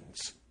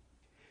scenes.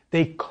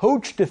 They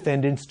coached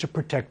defendants to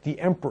protect the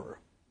emperor.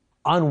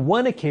 On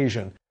one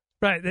occasion,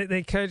 Right,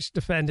 they coached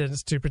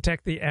defendants to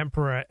protect the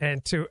emperor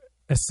and to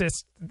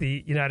assist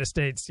the United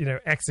States,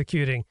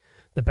 executing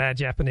the bad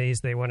Japanese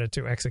they wanted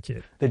to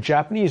execute. the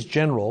Japanese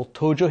general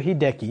Tojo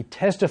Hideki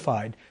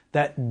testified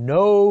that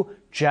no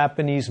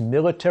Japanese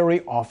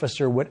military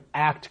officer would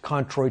act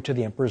contrary to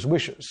the emperor's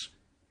wishes.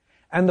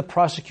 And the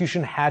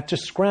prosecution had to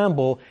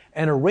scramble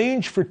and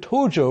arrange for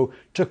Tojo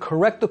to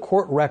correct the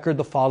court record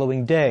the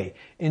following day,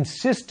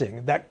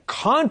 insisting that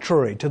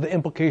contrary to the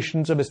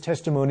implications of his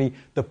testimony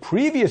the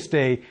previous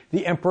day,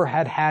 the emperor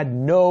had had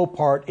no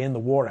part in the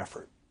war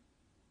effort.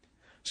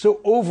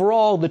 So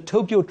overall, the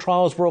Tokyo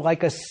trials were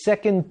like a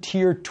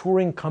second-tier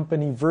touring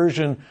company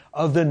version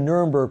of the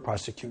Nuremberg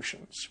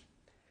prosecutions.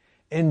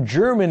 In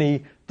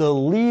Germany, the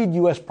lead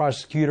U.S.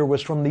 prosecutor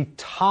was from the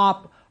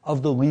top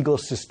of the legal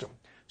system,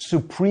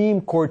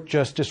 Supreme Court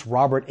Justice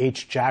Robert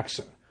H.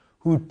 Jackson,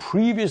 who'd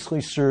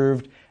previously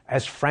served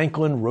as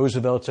Franklin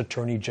Roosevelt's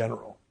Attorney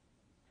General.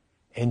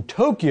 In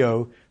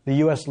Tokyo, the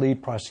U.S.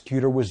 lead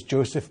prosecutor was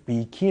Joseph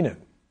B. Keenan,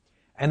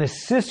 an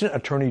Assistant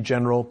Attorney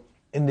General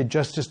in the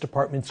Justice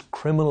Department's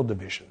Criminal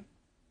Division.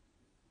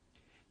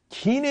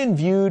 Keenan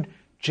viewed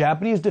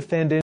Japanese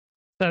defendants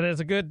So there's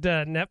a good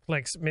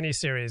Netflix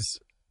miniseries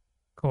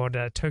called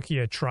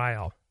Tokyo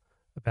Trial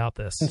about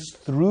this.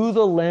 through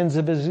the lens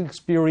of his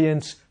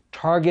experience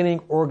targeting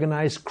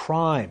organized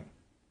crime.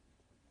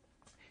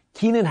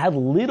 Keenan had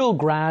little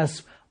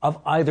grasp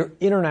of either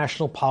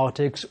international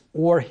politics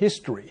or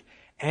history,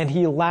 and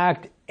he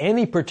lacked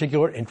any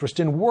particular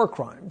interest in war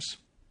crimes.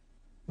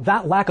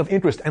 That lack of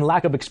interest and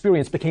lack of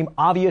experience became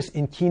obvious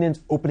in Keenan's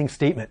opening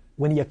statement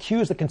when he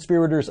accused the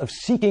conspirators of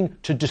seeking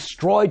to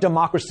destroy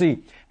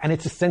democracy and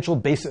its essential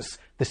basis,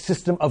 the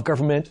system of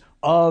government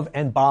of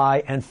and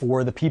by and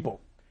for the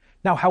people.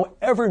 Now,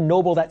 however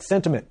noble that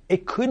sentiment,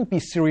 it couldn't be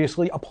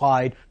seriously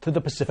applied to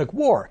the Pacific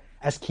War,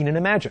 as Keenan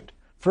imagined.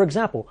 For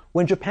example,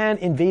 when Japan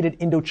invaded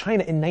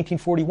Indochina in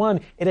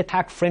 1941, it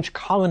attacked French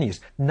colonies,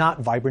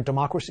 not vibrant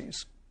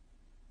democracies.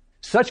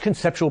 Such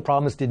conceptual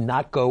problems did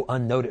not go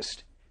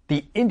unnoticed.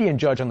 The Indian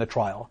judge on the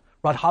trial,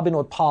 Radha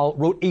Binod Pal,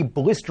 wrote a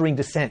blistering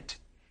dissent.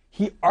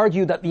 He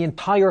argued that the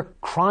entire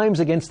crimes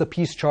against the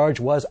peace charge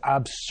was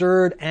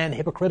absurd and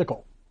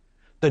hypocritical.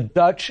 The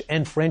Dutch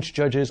and French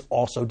judges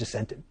also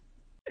dissented.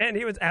 And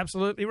he was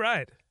absolutely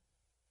right.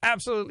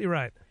 Absolutely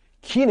right.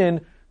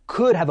 Keenan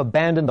could have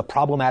abandoned the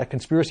problematic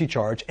conspiracy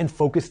charge and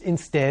focused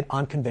instead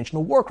on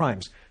conventional war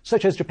crimes,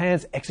 such as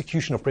Japan's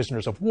execution of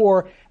prisoners of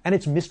war and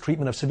its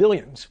mistreatment of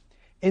civilians.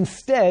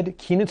 Instead,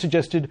 Keenan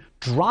suggested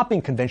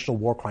dropping conventional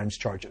war crimes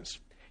charges.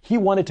 He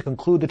wanted to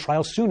conclude the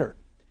trial sooner.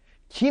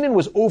 Keenan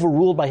was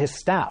overruled by his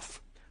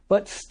staff,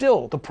 but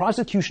still, the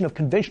prosecution of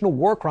conventional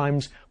war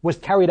crimes was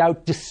carried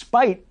out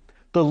despite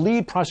the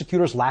lead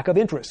prosecutor's lack of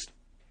interest.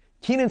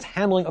 Keenan's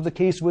handling of the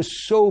case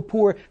was so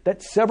poor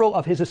that several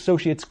of his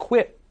associates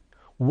quit.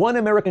 One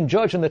American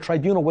judge in the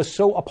tribunal was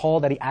so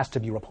appalled that he asked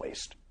to be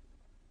replaced.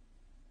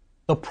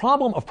 The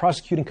problem of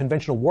prosecuting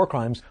conventional war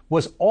crimes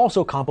was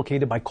also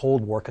complicated by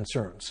Cold War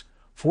concerns.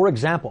 For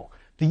example,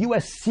 the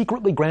U.S.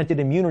 secretly granted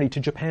immunity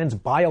to Japan's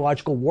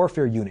biological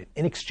warfare unit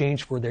in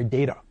exchange for their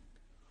data.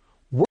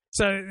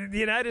 So the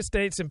United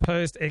States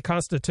imposed a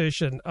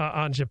constitution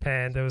on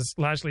Japan that was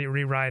largely a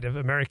rewrite of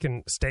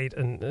American state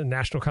and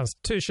national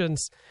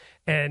constitutions,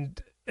 and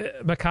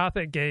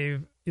MacArthur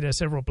gave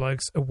several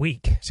blokes a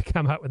week to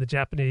come up with a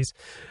Japanese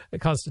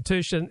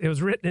constitution. It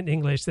was written in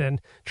English, then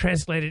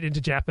translated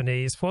into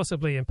Japanese,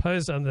 forcibly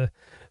imposed on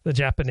the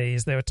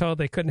Japanese. They were told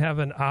they couldn't have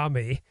an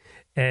army,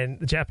 and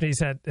the Japanese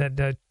had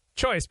no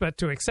choice but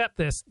to accept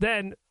this.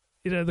 Then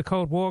the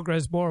Cold War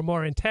grows more and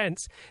more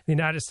intense. The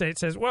United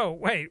States says, whoa,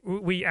 wait,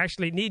 we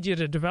actually need you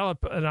to develop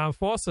an armed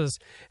forces.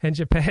 And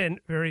Japan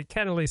very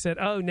cannily said,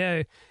 oh,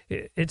 no,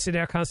 it's in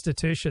our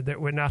constitution that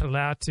we're not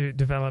allowed to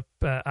develop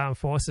armed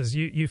forces.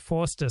 You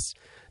forced us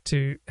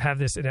to have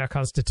this in our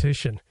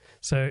constitution.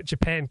 So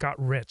Japan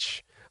got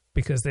rich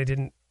because they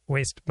didn't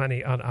waste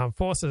money on armed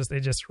forces. They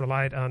just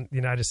relied on the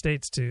United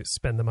States to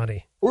spend the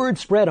money. Word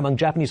spread among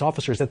Japanese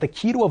officers that the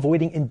key to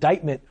avoiding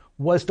indictment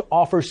was to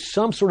offer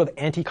some sort of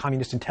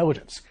anti-communist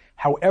intelligence,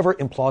 however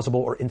implausible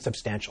or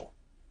insubstantial.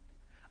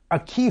 A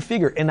key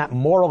figure in that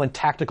moral and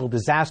tactical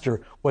disaster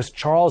was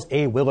Charles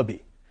A.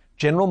 Willoughby,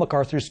 General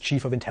MacArthur's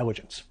chief of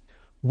intelligence.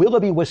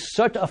 Willoughby was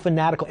such a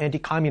fanatical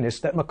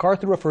anti-communist that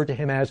MacArthur referred to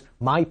him as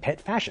my pet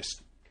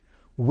fascist.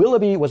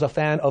 Willoughby was a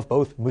fan of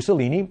both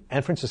Mussolini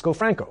and Francisco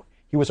Franco.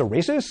 He was a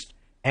racist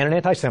and an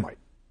anti-Semite.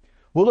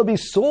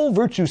 Willoughby's sole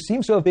virtue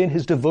seems to have been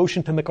his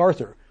devotion to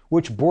MacArthur,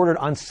 which bordered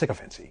on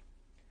sycophancy.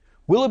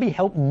 Willoughby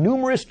helped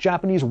numerous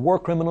Japanese war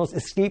criminals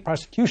escape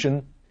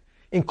prosecution,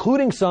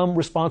 including some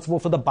responsible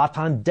for the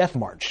Bataan Death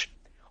March,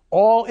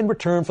 all in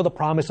return for the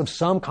promise of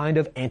some kind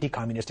of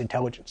anti-communist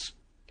intelligence.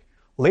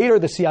 Later,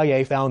 the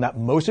CIA found that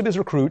most of his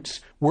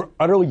recruits were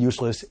utterly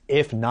useless,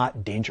 if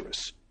not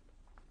dangerous.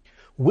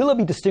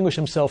 Willoughby distinguished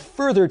himself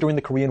further during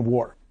the Korean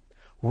War.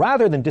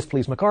 Rather than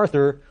displease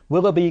MacArthur,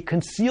 Willoughby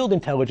concealed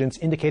intelligence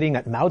indicating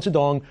that Mao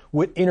Zedong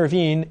would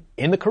intervene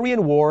in the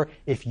Korean War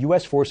if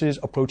U.S. forces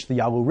approached the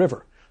Yalu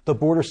River, the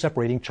border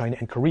separating China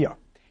and Korea.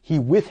 He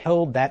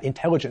withheld that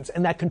intelligence,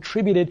 and that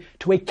contributed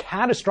to a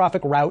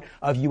catastrophic rout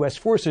of U.S.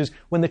 forces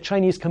when the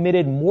Chinese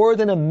committed more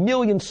than 1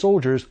 million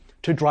soldiers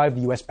to drive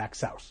the U.S. back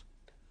south.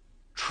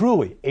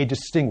 Truly a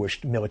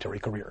distinguished military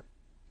career.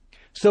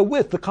 So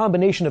with the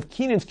combination of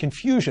Keenan's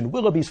confusion,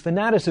 Willoughby's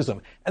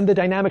fanaticism, and the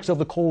dynamics of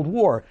the Cold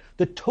War,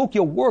 the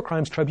Tokyo War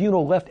Crimes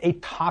Tribunal left a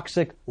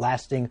toxic,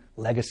 lasting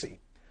legacy.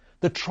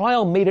 The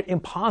trial made it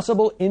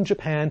impossible in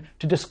Japan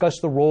to discuss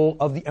the role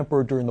of the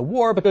emperor during the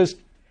war because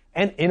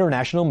an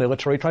international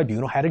military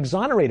tribunal had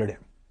exonerated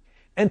him.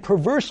 And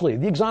perversely,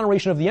 the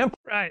exoneration of the emperor...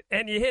 Right,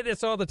 and you hear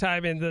this all the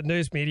time in the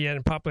news media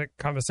and public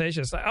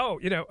conversations. Like,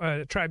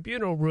 a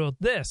tribunal ruled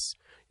this.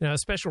 A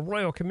special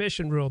royal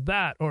commission ruled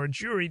that, or a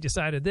jury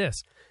decided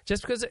this.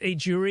 Just because a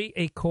jury,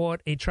 a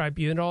court, a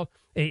tribunal,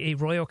 a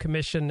royal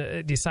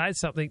commission decides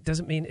something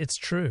doesn't mean it's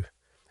true.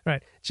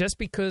 Right? Just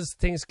because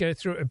things go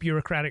through a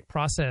bureaucratic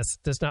process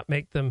does not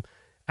make them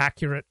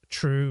accurate,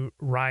 true,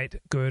 right,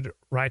 good,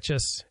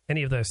 righteous,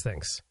 any of those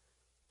things.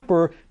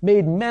 Emperor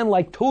made men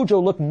like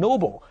Tojo look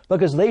noble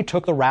because they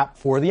took the rap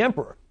for the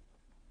emperor.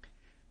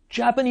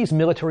 Japanese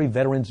military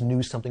veterans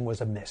knew something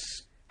was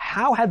amiss.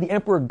 How had the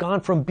emperor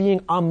gone from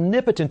being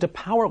omnipotent to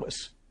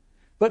powerless?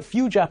 But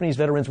few Japanese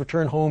veterans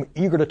returned home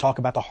eager to talk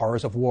about the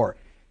horrors of war.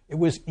 It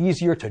was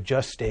easier to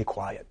just stay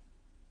quiet.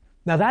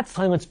 Now that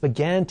silence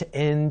began to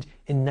end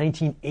in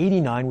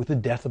 1989 with the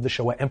death of the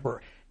Showa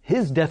emperor.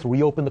 His death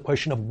reopened the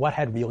question of what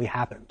had really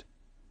happened.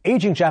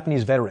 Aging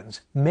Japanese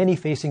veterans, many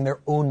facing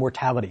their own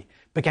mortality,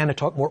 began to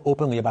talk more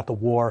openly about the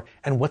war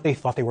and what they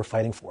thought they were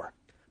fighting for.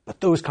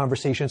 But those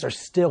conversations are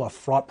still a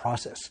fraught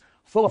process,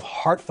 full of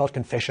heartfelt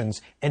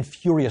confessions and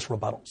furious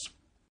rebuttals.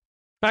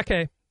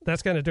 Okay,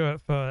 that's going to do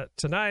it for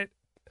tonight.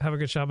 Have a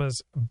good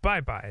Shabbos.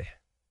 Bye-bye.